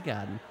our beer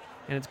garden,"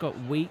 and it's got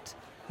wheat.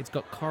 It's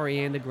got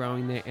coriander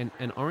growing there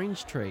and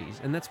orange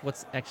trees, and that's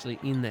what's actually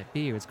in that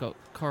beer. It's got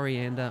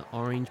coriander,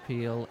 orange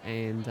peel,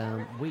 and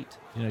wheat.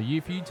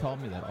 If you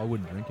told me that, I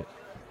wouldn't drink it.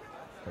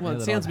 But Well, now it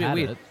that sounds a I've bit had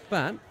weird. it-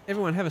 But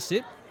everyone have a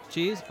sip.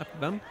 Cheers, up the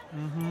bum.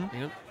 Mm-hmm.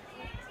 Hang on.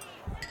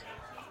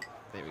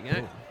 There we go.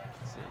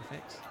 Sound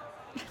effects.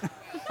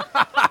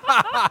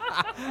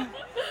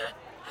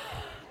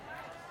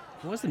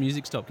 Why's the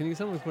music stop? Can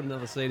someone put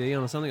another CD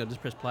on or something, or just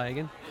press play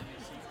again?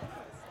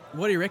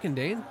 What do you reckon,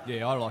 Dan?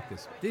 Yeah, I like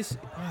this.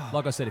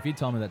 Like I said, if you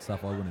told me that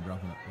stuff, I wouldn't have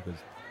drunk it because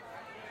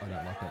I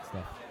don't like that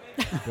stuff.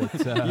 But,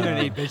 You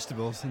don't eat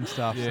vegetables and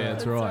stuff. Yeah, so.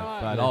 that's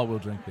right. But I will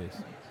drink this.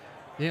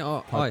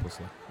 Yeah,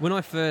 Hopelessly.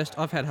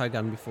 I've had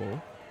Hogarden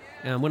before,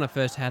 and when I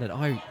first had it,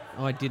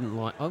 I didn't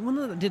like. When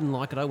I didn't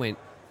like it, I went,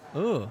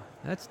 oh,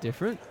 that's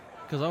different,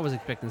 because I was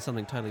expecting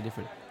something totally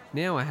different.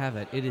 Now I have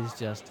it. It is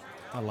just,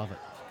 I love it.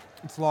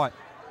 It's light.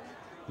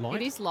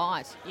 Light. It is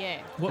light,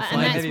 yeah. What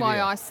And that's flavour?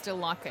 why I still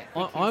like it.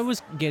 I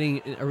was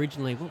getting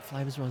originally. What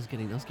flavors I was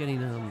getting? I was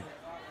getting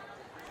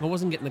I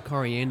wasn't getting the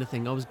coriander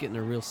thing. I was getting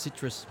a real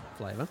citrus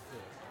flavor.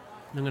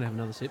 I'm gonna have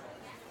another sip.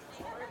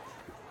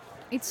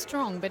 It's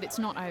strong, but it's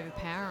not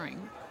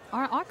overpowering.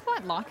 I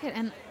quite like it,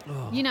 and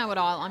Oh. you know what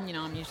I'm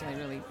usually a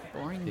really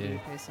boring Yeah.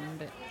 beer person,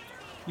 but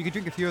You could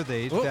drink a few of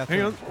these. Oh, without hang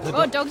the-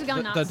 on. dogs are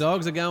going The nuts.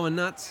 dogs are going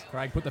nuts.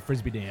 Craig, put the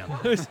frisbee down.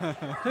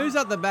 Who's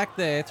up the back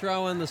there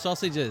throwing the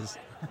sausages?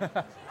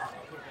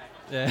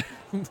 Yeah,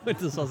 put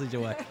the sausage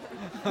away.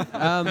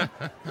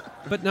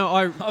 But no,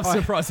 I'm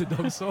surprised the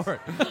dog saw it.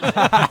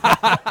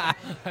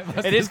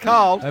 It is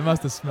cold. They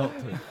must have smelt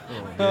it.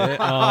 Yeah.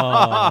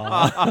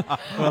 Oh.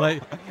 Well,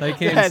 they It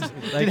can't.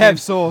 did have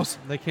sauce.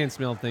 They can't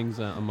smell things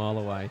a mile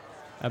away.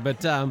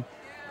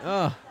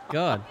 Oh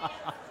God,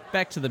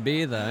 back to the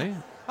beer though.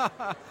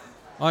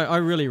 I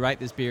really rate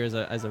this beer as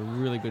a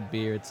really good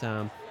beer. It's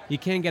you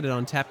can get it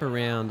on tap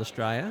around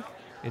Australia.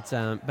 It's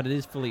but it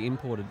is fully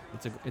imported.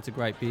 It's a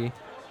great beer.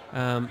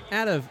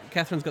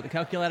 Catherine's got the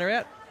calculator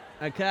out.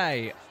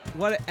 Okay,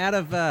 what out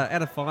of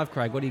 5,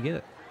 Craig? What do you get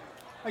it?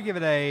 I give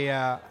it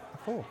a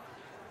 4.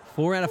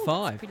 4 out of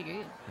 5. pretty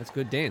good. That's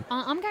good, Dan.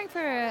 I'm going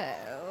for a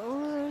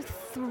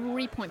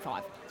 3.5.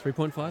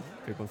 3.5.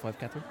 3.5,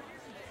 Catherine.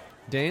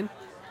 Dan.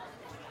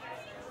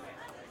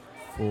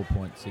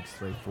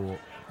 4.634.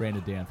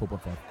 Rounded down,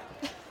 4.5.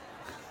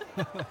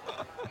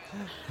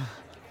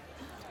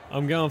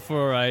 I'm going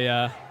for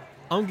a.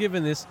 I'm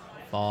giving this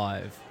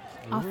 5.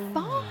 A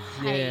 5?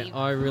 Yeah,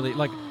 I really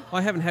like.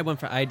 I haven't had one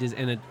for ages,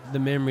 and the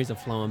memories are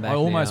flowing back. I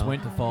almost now.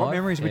 went to 5. What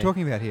memories are we Yeah.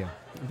 talking about here?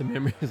 The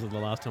memories of the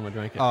last time I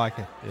drank it. Oh,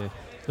 okay. Yeah,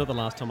 it's not the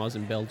last time I was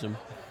in Belgium.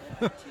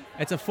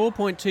 It's a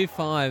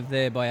 4.25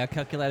 there by our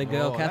calculator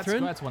girl, Oh,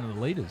 Catherine. That's one of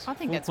the leaders. I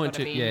think that's got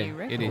to be yeah, a new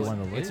record. it is.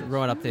 One of the It's leaders.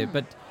 right up there.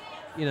 But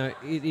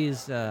it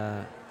is.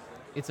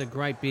 It's a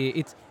great beer.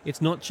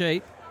 It's not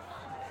cheap.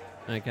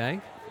 Okay,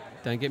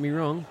 don't get me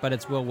wrong, but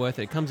it's well worth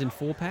it. It comes in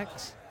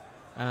 4-packs.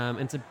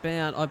 It's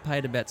I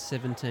paid about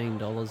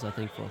 $17, I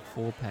think, for a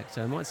 4-pack.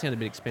 So it might sound a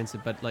bit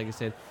expensive, but like I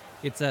said,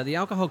 it's the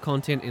alcohol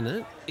content in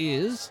it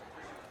is.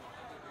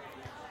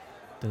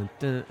 Dun,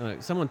 dun,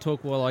 someone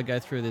talk while I go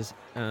through this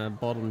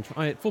bottle and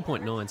try.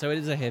 4.9, so it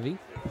is a heavy,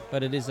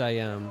 but it is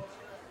a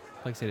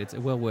like I said, it's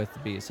well worth the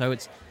beer. So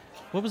it's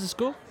what was the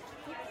score?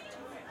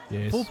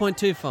 Yes.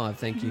 4.25.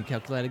 Thank you,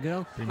 calculator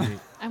girl.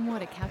 And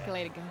what a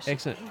calculator girl she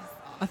Excellent. is.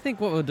 I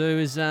think what we'll do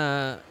is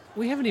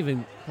we haven't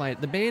even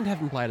played. The band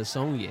haven't played a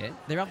song yet.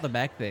 They're up the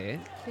back there,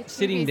 They're too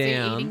sitting busy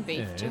down. eating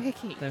beef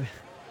jerky.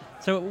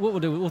 So what we'll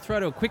do, we'll throw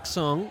to a quick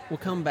song. We'll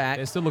come back.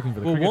 They're still looking for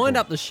the We'll cricket wind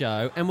ball. up the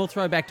show and we'll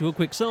throw back to a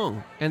quick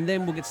song, and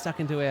then we'll get stuck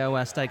into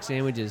our steak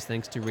sandwiches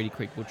thanks to Reedy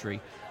Creek Butchery.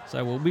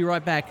 So we'll be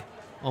right back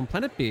on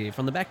Planet Beer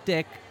from the back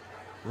deck,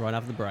 right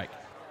after the break.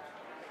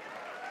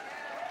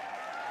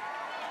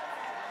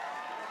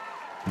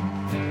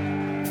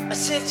 A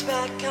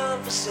six-pack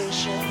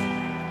conversation,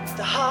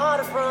 the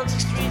heart of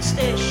Brunswick Street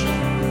Station.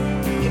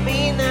 You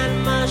mean that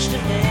much to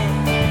me?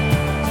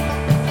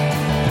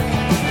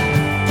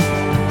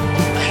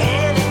 A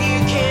hand and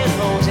you can't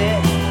hold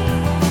it,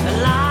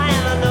 a lie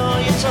and I know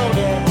you told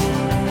it.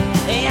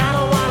 Hey, I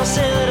don't wanna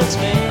say that it's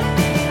me.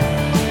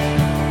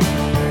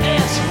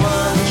 It's the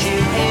one that you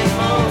hate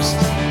most.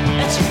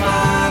 It's your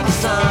Father,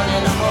 Son,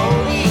 and the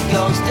Holy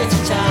Ghost. It's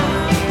a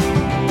time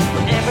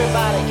when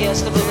everybody gets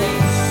to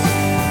believe.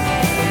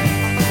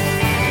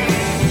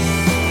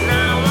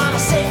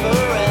 Say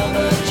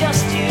forever,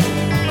 just you,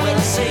 when I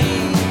see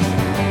you.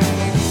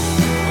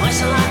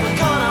 It's like we're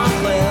caught on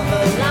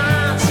clever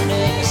lines to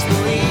make us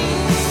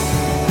believe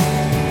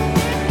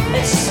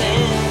it's a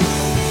sin.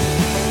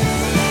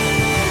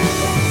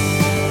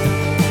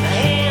 The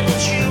hand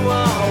that you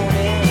are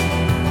holding,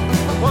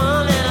 the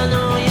one that I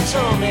know you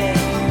told me,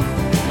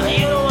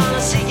 you don't wanna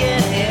see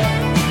get here.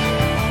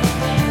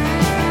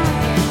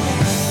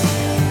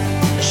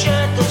 The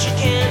shirt that you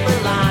can't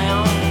rely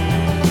on,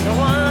 the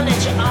one that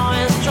you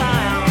always try.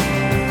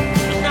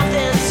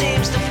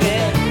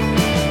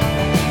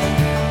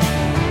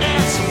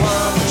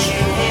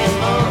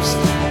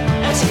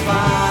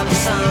 Father,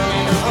 Son,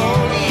 and the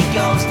Holy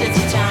Ghost. It's a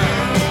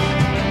time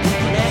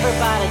when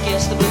everybody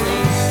gets to believe.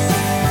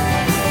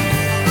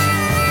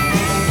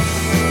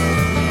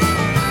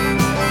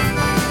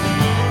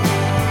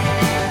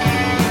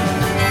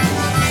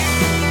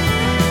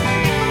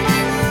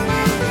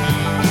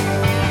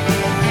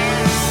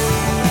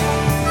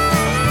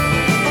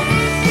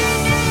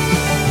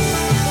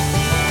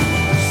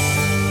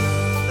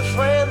 The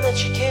friend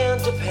that you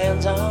can't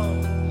depend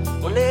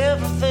on when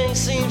everything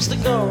seems to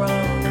go wrong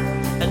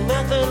and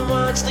nothing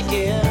wants to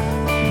give.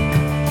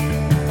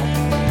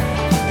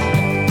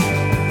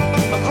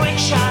 A quick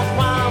shot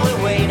while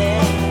we're waiting,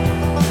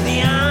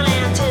 the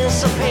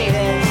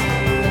unanticipated,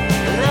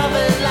 the love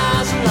and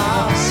lies and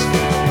loss.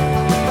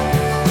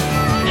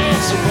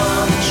 It's the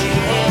one that you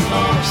hate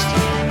most.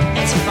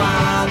 It's a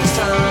Father,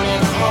 Son,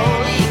 and the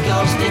Holy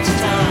Ghost. It's a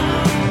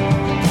time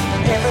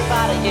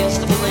everybody gets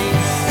to believe.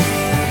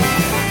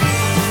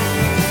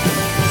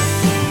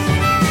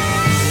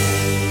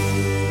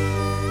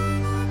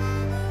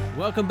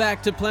 Welcome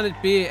back to Planet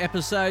Beer,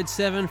 episode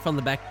 7 from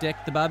the back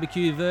deck, the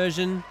barbecue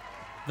version?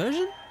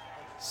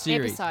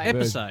 Series.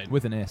 Episode.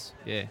 With an S.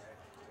 Yeah.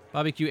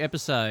 Barbecue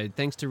episode.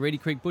 Thanks to Reedy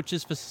Creek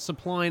Butchers for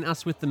supplying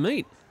us with the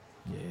meat.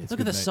 Yeah, it's Look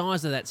at good the meat.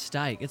 size of that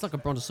steak. It's like a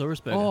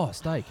Brontosaurus burger. Oh,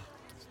 steak.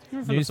 You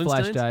remember from the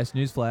Newsflash, Flintstones? Jace.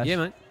 Newsflash. Yeah,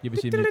 mate. Give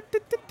us your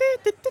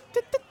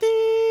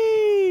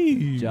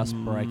just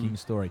breaking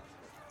story.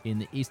 In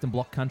the Eastern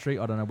Bloc country,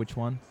 I don't know which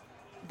one,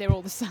 They're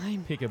all the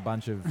same. pick a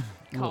bunch of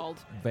Cold.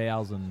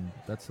 vows and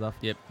that stuff.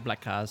 Yep,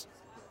 black cars.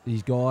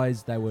 These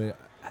guys, they were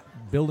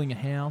building a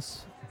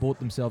house, bought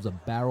themselves a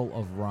barrel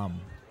of rum.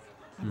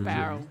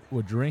 Barrel.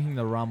 Were drinking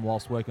the rum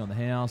whilst working on the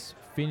house,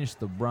 finished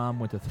the rum,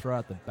 went to throw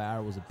out the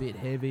barrel, it was a bit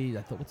heavy.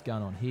 They thought, what's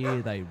going on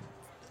here? They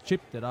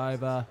chipped it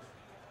over,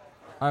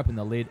 opened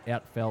the lid,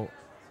 out fell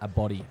a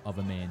body of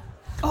a man.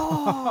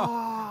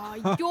 Oh,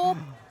 you're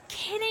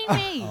kidding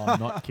me. Oh, I'm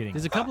not kidding.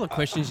 There's a couple of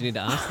questions you need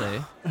to ask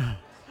there.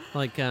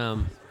 Like,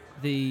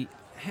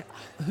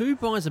 who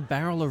buys a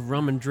barrel of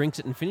rum and drinks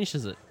it and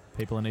finishes it?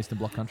 People in Eastern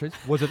Bloc countries.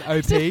 Was it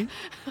OP?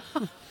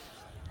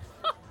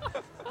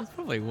 It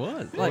probably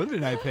was. It would have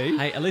been OP.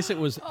 Hey, at least it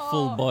was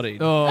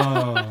full-bodied.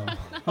 Oh.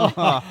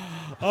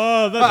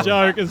 Oh, that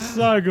joke is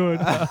so good.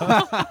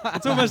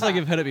 It's almost like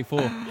you've heard it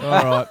before. All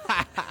right.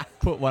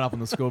 Put one up on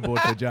the scoreboard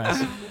for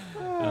Jace.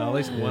 At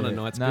least one a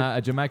night's Nah,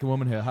 a Jamaican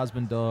woman, her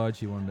husband died.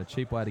 She wanted a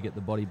cheap way to get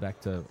the body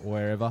back to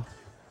wherever.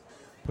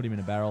 Put him in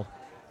a barrel,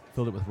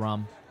 filled it with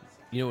rum.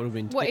 You know what would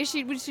have been... What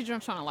was she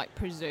trying to like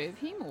preserve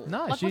him or?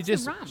 No, like, she what's the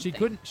just, rum she thing?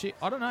 couldn't,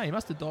 I don't know, he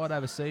must have died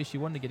overseas. She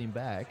wanted to get him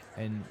back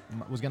and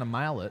was going to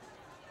mail it.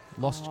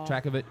 Lost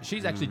track of it.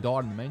 She's actually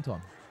died in the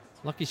meantime.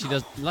 Lucky she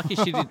does. Lucky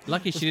she did.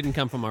 Lucky she didn't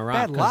come from Iraq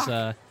Bad luck.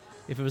 because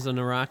If it was an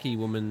Iraqi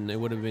woman, it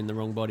would have been the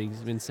wrong body.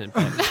 He's been sent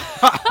back.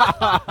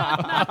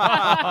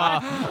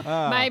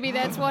 Maybe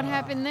that's what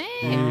happened there.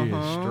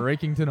 Yeah,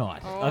 streaking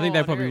tonight. I think they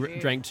Oh, probably dear.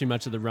 drank too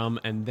much of the rum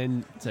and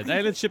then said,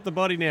 "Hey, let's ship the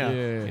body now."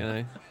 Yeah. You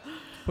know,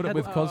 Put it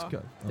with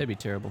Costco. that'd be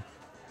terrible.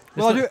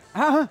 Well, I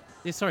do.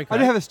 Yeah, sorry, I Craig.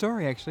 do have a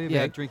story actually about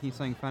Yeah. drinking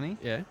something funny.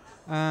 Yeah.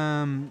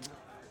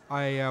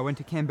 I went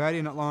to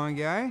Cambodia not long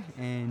ago,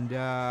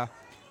 and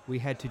we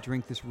had to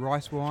drink this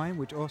rice wine,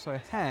 which also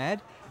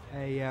had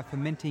a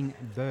fermenting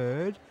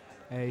bird,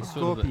 a What sort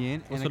of a-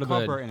 scorpion, what and sort a of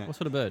bird? cobra in it. What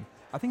sort of bird?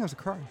 I think it was a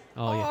crow.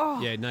 Oh,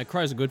 yeah. Yeah, no,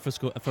 crows are good for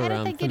How did they get it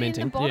in the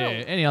fermenting. bottle? Yeah,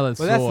 any other Well,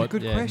 sort. that's a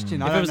good yeah.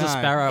 question. I If it don't was know. a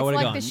sparrow, I It's would have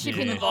like gone. the ship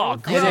in the yeah. bottle.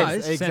 It thing. is, Send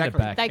it exactly.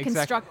 back. They Exactly.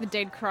 construct the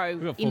dead crow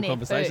We've got in full there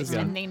conversations first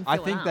going. and then I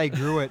fill think it they up.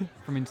 grew it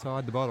from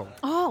inside the bottle.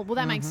 Oh, well,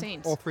 that makes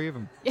sense. All three of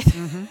them. Yes.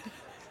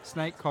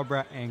 Snake,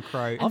 cobra, and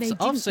crow. And they I've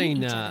didn't seen,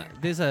 eat each other.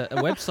 there's a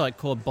website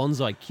called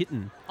Bonsai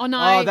Kitten. Oh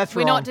no, Oh, that's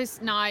we're wrong. not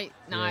just no. Yeah.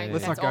 Let's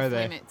that's not go off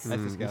there. limits.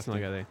 That's Let's disgusting. not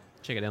go there.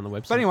 Check it out on the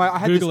website. But anyway, I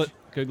had Google this- it.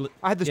 Google it.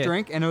 I had this Yeah.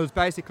 drink, and it was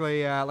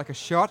basically like a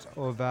shot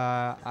of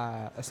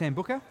a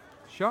sambuca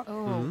shot,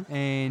 Oh,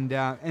 and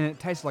it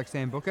tasted like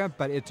sambuca,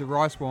 but it's a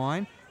rice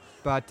wine.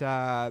 But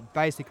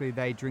basically,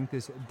 they drink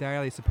this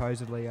daily,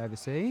 supposedly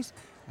overseas,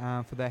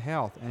 for their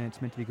health, and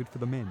it's meant to be good for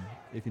the men,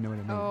 if you know what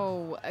I mean.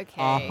 oh, okay.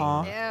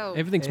 Uh-huh. Ew.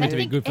 Everything's I meant to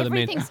be think good for the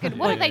men. Everything's good.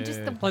 What are they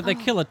just the Like they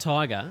kill a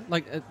tiger,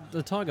 like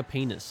the tiger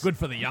penis. Good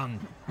for the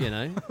young. You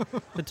know,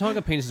 the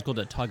tiger penis is called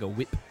a tiger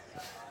whip,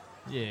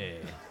 Yeah.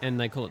 and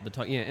they call it the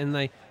tiger. Yeah, and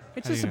they.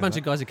 It's How do just you a know bunch that?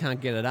 of guys who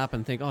can't get it up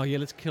and think, oh yeah,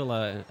 let's kill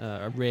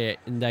a rare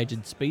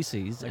endangered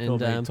species. They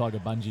call And me Tiger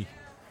Bungee.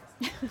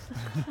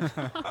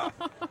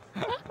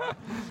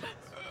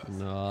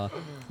 no,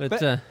 but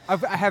But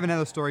I have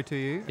another story to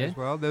you Yeah? as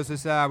well. There's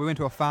this. We went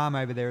to a farm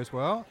over there as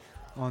well,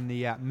 on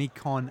the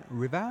Mekong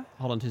River.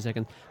 hold on 2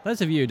 seconds.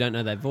 Those of you who don't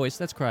know that voice,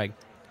 that's Craig,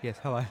 Yes,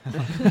 hello.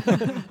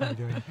 How you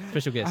doing?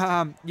 special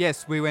guest.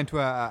 Yes, we went to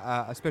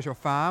a special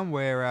farm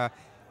where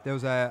there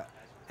was a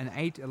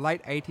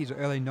late 80s or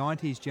early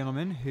 90s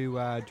gentleman who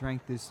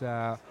drank this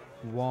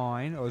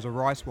wine, or it was a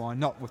rice wine,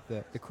 not with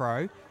the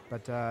crow,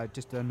 but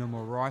just a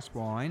normal rice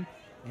wine,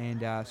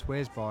 and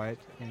swears by it,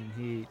 and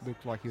he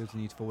looked like he was in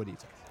his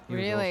 40s.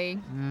 Really?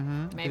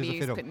 Mm-hmm. Maybe he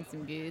was putting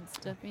some good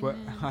stuff in Well,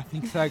 there. I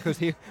think so, because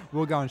we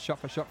were going shot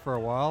for shot for a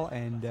while,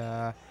 and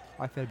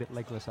I felt a bit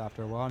legless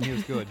after a while, and he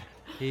was good.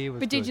 He was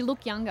But did good. you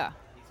look younger?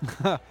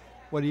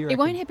 What do you It reckon?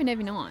 won't happen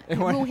every night. It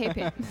won't- will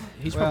happen.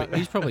 He's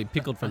probably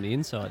pickled from the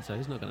inside, so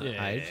he's not going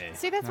to age.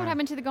 See, that's what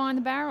happened to the guy in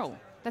the barrel.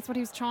 That's what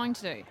he was trying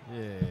to do.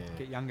 Yeah.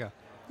 Get younger.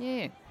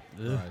 Yeah.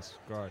 Gross.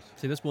 Gross.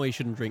 See, that's why you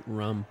shouldn't drink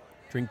rum.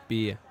 Drink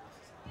beer.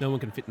 No one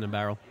can fit in a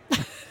barrel.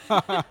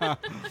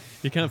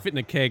 You can't fit in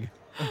a keg,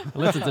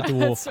 unless it's a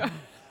dwarf.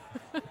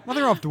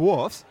 Nothing wrong with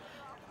dwarfs.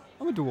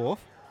 I'm a dwarf.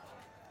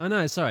 I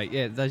know. Sorry.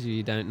 Yeah, those of you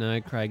who don't know,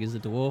 Craig is a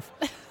dwarf.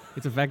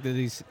 It's a fact that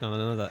he's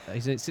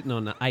sitting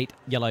on 8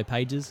 yellow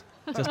pages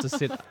just to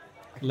sit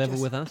level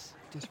just- with us.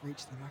 Just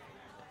reach them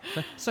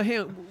up. So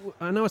how?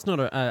 I know it's not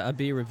a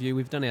beer review.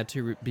 We've done our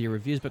 2 beer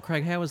reviews, but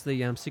Craig, how was the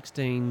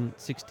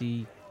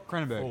 1660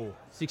 Cronenberg.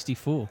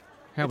 64?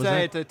 How was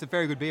It's that? a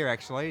very good beer,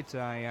 actually. It's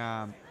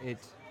a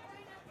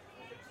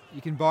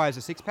you can buy as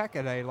a 6-pack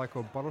at a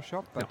local bottle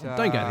shop. But No,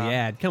 don't go to the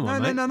ad. Come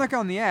on, no, mate. no, not go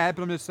on the ad.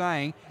 But I'm just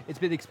saying it's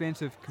a bit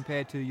expensive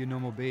compared to your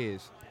normal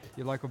beers,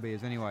 your local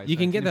beers, anyway. You so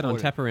can it's get that on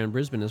imported. tap around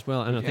Brisbane as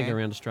well, and You I think can.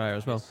 around Australia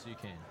as well. Yes, you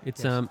can.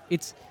 It's Yes.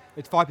 it's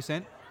It's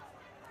 5%.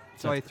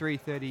 It's So- only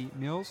 330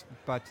 mils,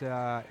 but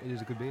it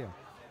is a good beer.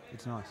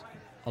 It's nice.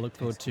 I look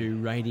forward to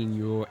raiding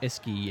your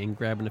esky and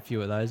grabbing a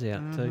few of those out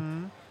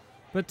Mm-hmm. too.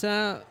 But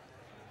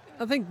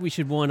I think we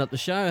should wind up the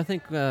show. I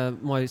think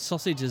my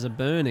sausages are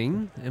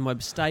burning and my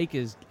steak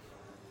is.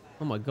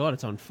 Oh my god,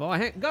 it's on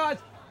fire! Guys,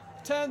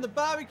 turn the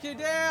barbecue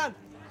down!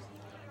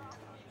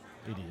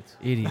 Idiots.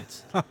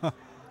 Idiots!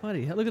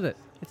 Buddy, look at it.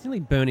 It's nearly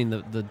burning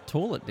the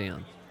toilet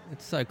down.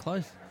 It's so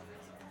close.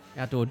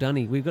 Outdoor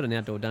dunny. We've got an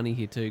outdoor dunny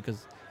here too,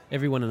 because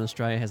everyone in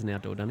Australia has an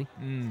outdoor dunny.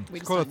 Mm. We It's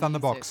just called a don't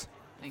use Thunderbox. it.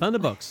 Thank you.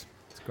 Thunderbox.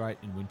 It's great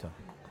in winter.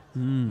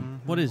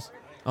 What is?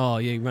 Oh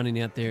yeah,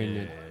 running out there in the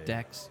Yeah,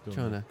 Dax, Doing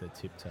trying to. the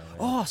tiptoe. out.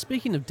 Oh,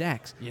 speaking of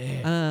Dax,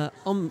 Yeah.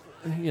 I'm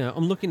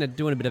looking at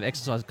doing a bit of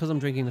exercise because I'm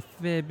drinking a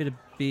fair bit of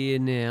beer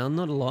now.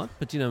 Not a lot,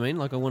 but you know what I mean.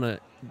 Like I want to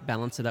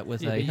balance it up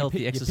with Yeah, but a you healthy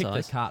pick, You exercise.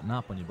 pick the carton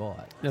up when you buy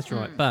it. That's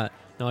right. But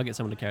no, I get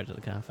someone to carry it to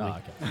the car for me.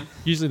 Oh, okay.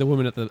 Usually the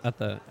woman at the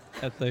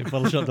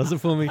bottle shop does it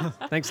for me.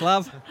 Thanks,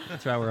 love.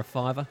 Throw her a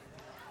 $5.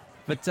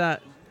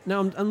 But no,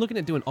 I'm looking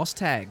at doing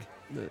OSTAG.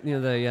 You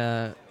know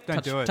the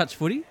Don't do it. touch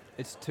footy.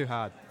 It's too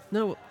hard.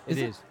 No, It is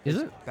is. Is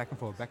It's it? Back and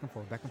forth, back and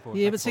forth, back and forth.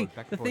 Yeah, back but and see, forth,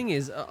 back the and forth. thing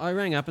is, I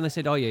rang up and they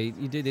said, "Oh yeah,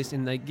 you do this,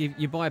 and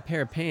you buy a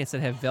pair of pants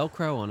that have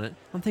Velcro on it."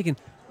 I'm thinking,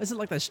 is it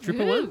like those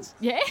stripper Ooh, ones?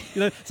 Yeah.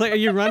 You know, it's like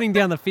you're running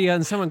down the field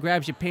and someone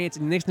grabs your pants,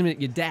 and the next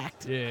minute you're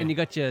dacked, Yeah. and you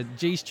got your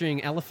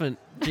G-string elephant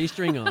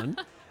G-string on.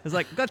 It's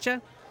like, gotcha.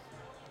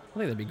 I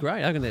think that'd be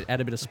great. I'm going to add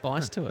a bit of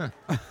spice to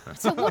it.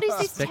 So what is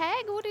this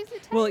tag? What is the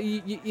tag? Well,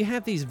 you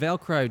have these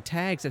Velcro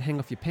tags that hang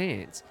off your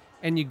pants,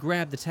 and you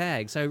grab the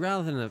tag. So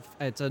rather than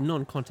it's a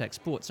non-contact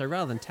sport. So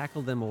rather than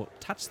tackle them or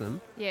touch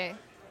them, Yeah.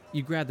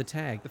 you grab the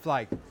tag. The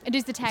flag. And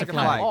does the tag It's come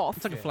like a flag. off?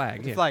 It's like a flag.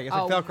 It's Yeah. a flag. It's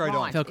like Velcroed on.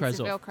 right. Velcro's It's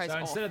the off. Velcro's So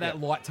off. instead of that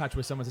light touch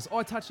where someone says, "Oh,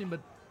 I touched him," but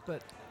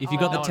If you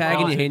got the Oh, tag in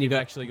your right. hand, you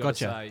got actually got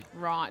gotcha. to say,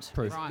 Right.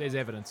 Proof. Right. "There's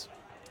evidence."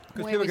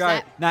 Because Where people was go,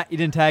 that? nah, you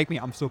didn't tag me.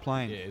 I'm still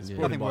playing. Yeah, it's Yeah.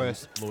 brought in Nothing by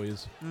worse.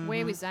 Lawyers.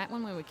 Where was that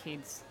when we were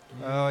kids?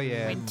 Oh,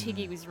 yeah. When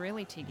Tiggy was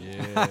really Tiggy.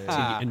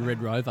 Yeah. And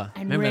Red Rover.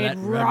 And Remember Red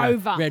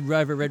that?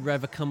 Rover. Red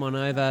Rover, come on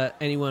over.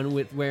 Anyone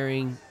with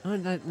wearing... Oh,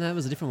 no, that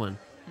was a different one.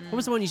 What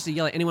was the one you used to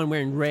yell at? Anyone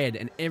wearing red,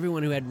 and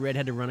everyone who had red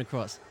had to run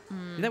across.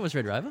 That was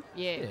Red Rover.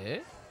 Yeah. Yeah.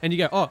 And you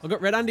go, oh, I've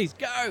got red undies,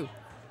 go!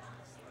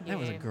 That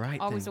was a Yeah.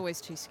 great I was thing. always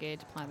too scared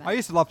to play that. I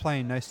used to love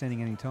playing No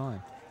Standing Any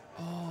Time.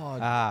 Oh,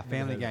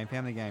 Family game.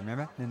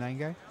 Remember?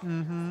 Nanango?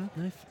 Mm-hmm.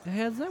 No,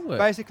 how does that work?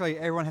 Basically,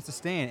 everyone has to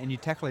stand, and you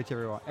tackle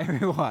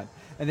everyone,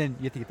 and then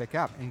you have to get back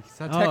up, and you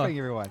start Oh. tackling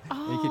everyone.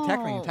 And you keep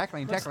tackling and Oh.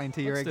 tackling and tackling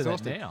until you're Let's do that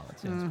exhausted. now. That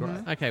sounds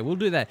great. Okay, we'll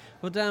do that.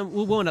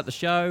 We'll wind up the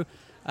show.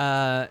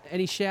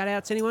 Any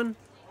shout-outs, anyone?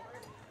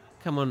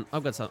 Come on,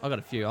 I've got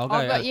a few. I'll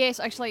go. Yes,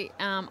 actually,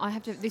 I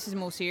have to. This is a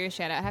more serious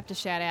shout out. I have to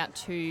shout out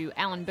to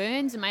Alan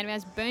Burns, a mate of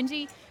ours,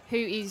 Burnsy, who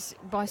is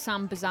by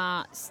some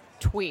bizarre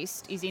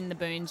twist is in the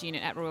burns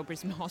unit at Royal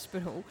Brisbane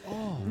Hospital.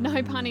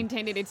 No pun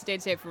intended. It's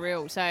dead set for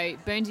real. So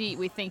Burnsy,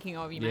 we're thinking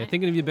of you, Yeah, mate.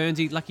 thinking of you,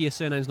 Burnsy. Lucky your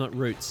surname's not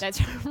Roots. That's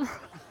right.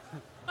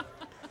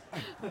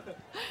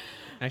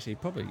 Actually,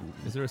 probably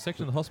Is there a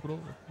section of the hospital?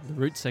 the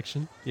Roots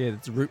section. Yeah,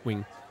 it's a root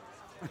wing.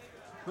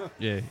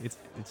 Yeah, it's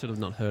sort of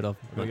not heard of.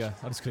 There we much.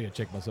 go. I just gotta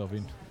check myself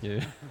in.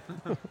 Yeah,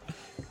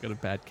 got a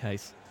bad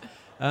case.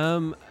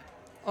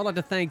 I'd like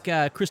to thank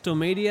Crystal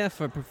Media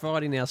for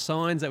providing our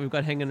signs that we've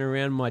got hanging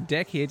around my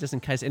deck here, just in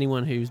case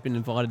anyone who's been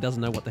invited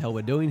doesn't know what the hell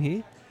we're doing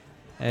here.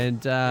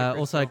 And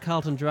also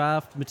Carlton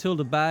Draft,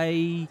 Matilda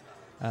Bay,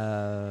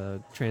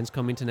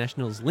 Transcom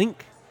International's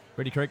Link,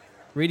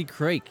 Reedy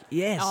Creek,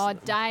 yes. Oh,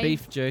 Dave.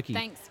 Beef jerky.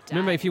 Thanks, Dave.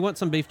 Remember, if you want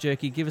some beef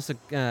jerky, give us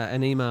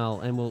an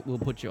email and we'll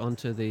put you on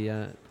to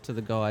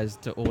the guys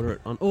to order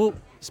it on. Oh,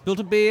 spilt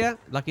a beer.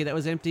 Lucky that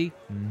was empty.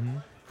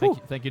 Mm-hmm.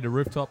 Thank you to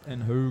Rooftop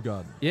and Who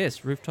Garden.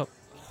 Yes, Rooftop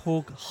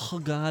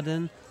Hog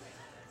Garden.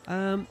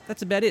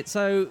 That's about it.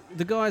 So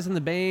the guys in the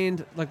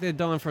band, like, they're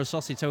dying for a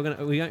sausage. So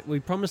we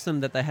promised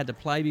them that they had to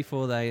play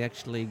before they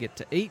actually get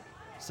to eat.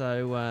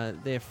 So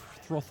they're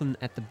frothing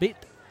at the bit.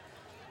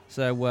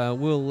 So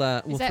we'll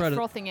Is that throw it.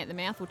 frothing at the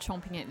mouth or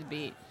chomping at the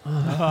bit?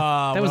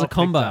 That was a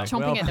combo.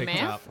 Chomping at the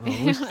mouth?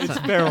 It's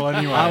feral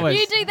anyway. I was-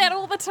 You do that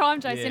all the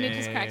time, Jason. It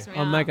just cracks me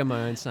I'm up. making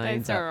my own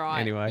sayings That's up. all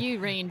right. Anyway. You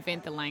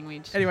reinvent the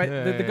language. Anyway,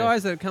 the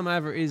guys that have come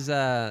over is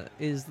the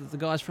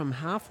guys from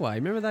Halfway.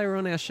 Remember they were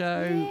on our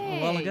show a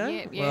while ago?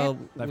 yeah. Well,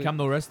 They've come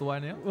the rest of the way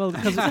now. Well,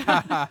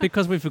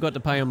 because we forgot to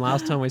pay them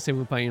last time, we said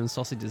we're paying them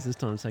sausages this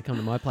time, so come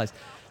to my place.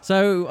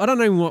 So I don't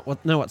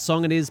know what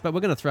song it is, but we're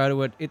going to throw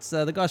to it. It's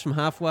the guys from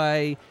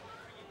Halfway.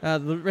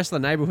 The rest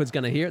of the neighbourhood's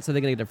going to hear it, so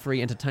they're going to get a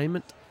free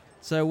entertainment.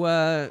 So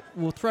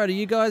we'll throw to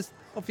you guys.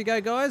 Off you go,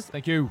 guys.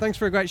 Thank you. Thanks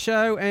for a great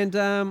show, and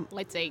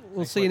Let's eat.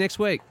 we'll see you next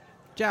week.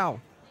 Ciao.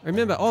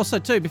 Remember, also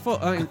too, before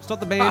stop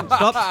the band,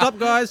 stop,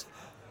 guys.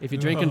 If you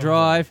drink and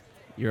drive,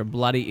 you're a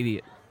bloody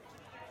idiot.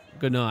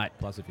 Good night.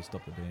 Plus, if you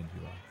stop the band,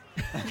 you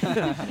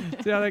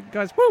are. See how that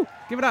guys. Woo!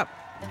 Give it up.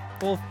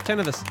 All 10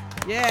 of us.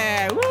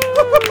 Yeah. Woo!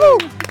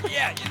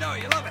 Yeah, you know,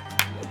 you love it.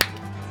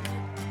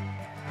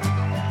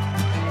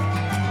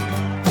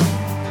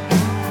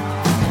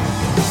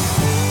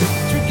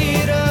 Drink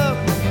it up,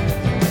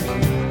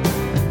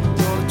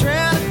 gonna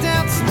drown it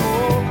down some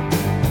more.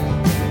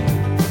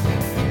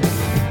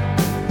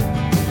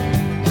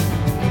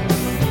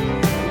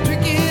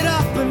 Drink it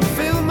up and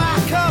fill my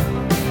cup.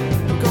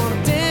 We're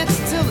gonna dance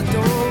till the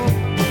dawn.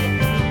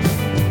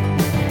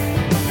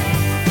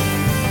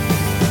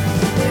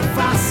 If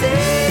I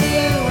say to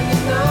you and you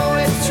know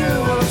it's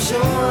true, I'm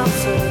sure I'm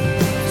certain.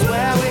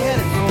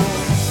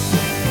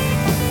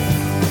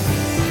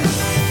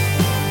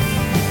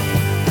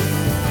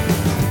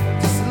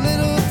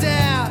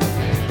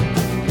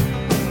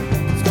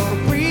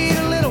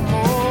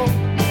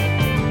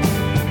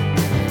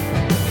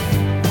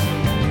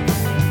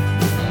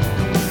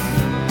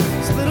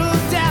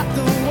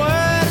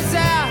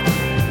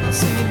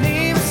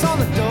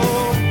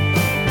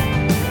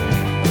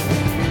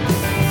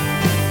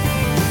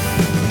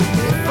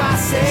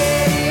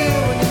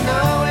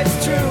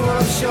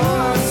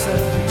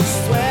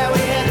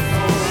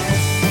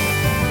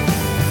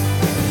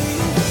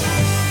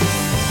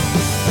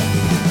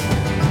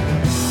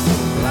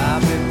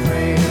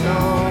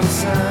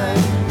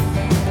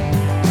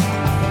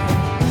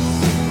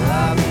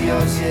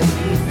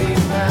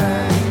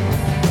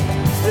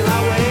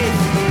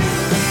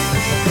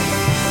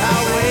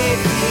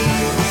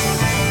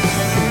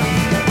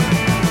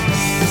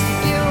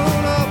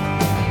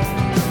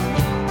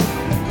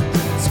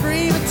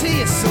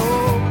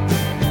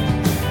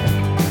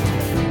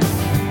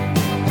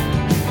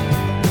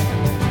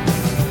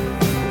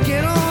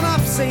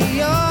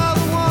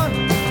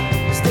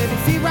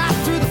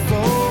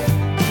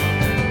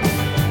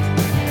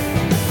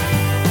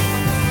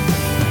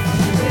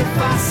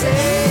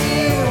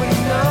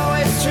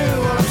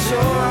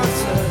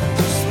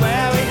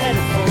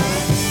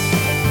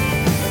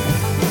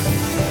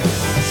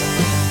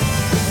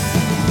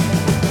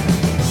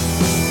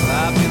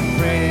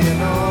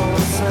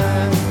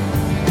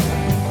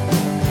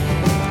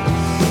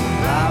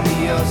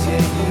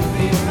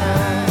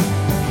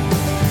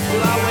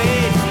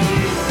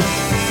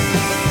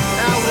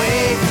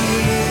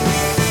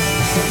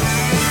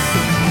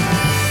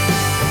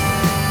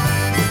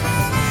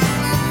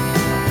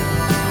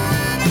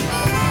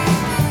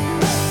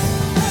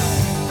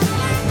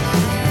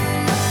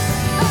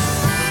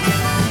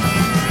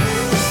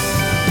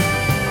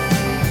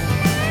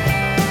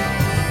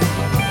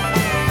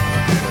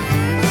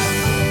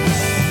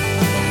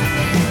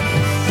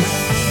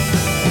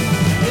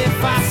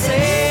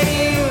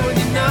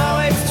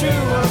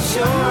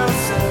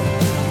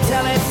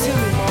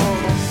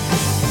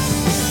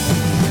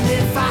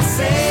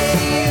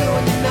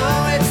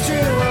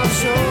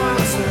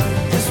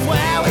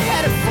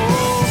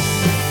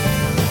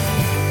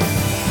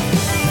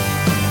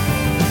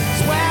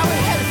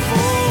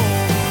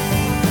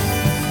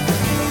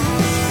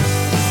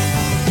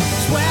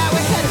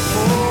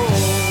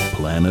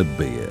 Planet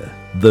Beer,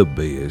 the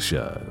beer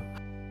show.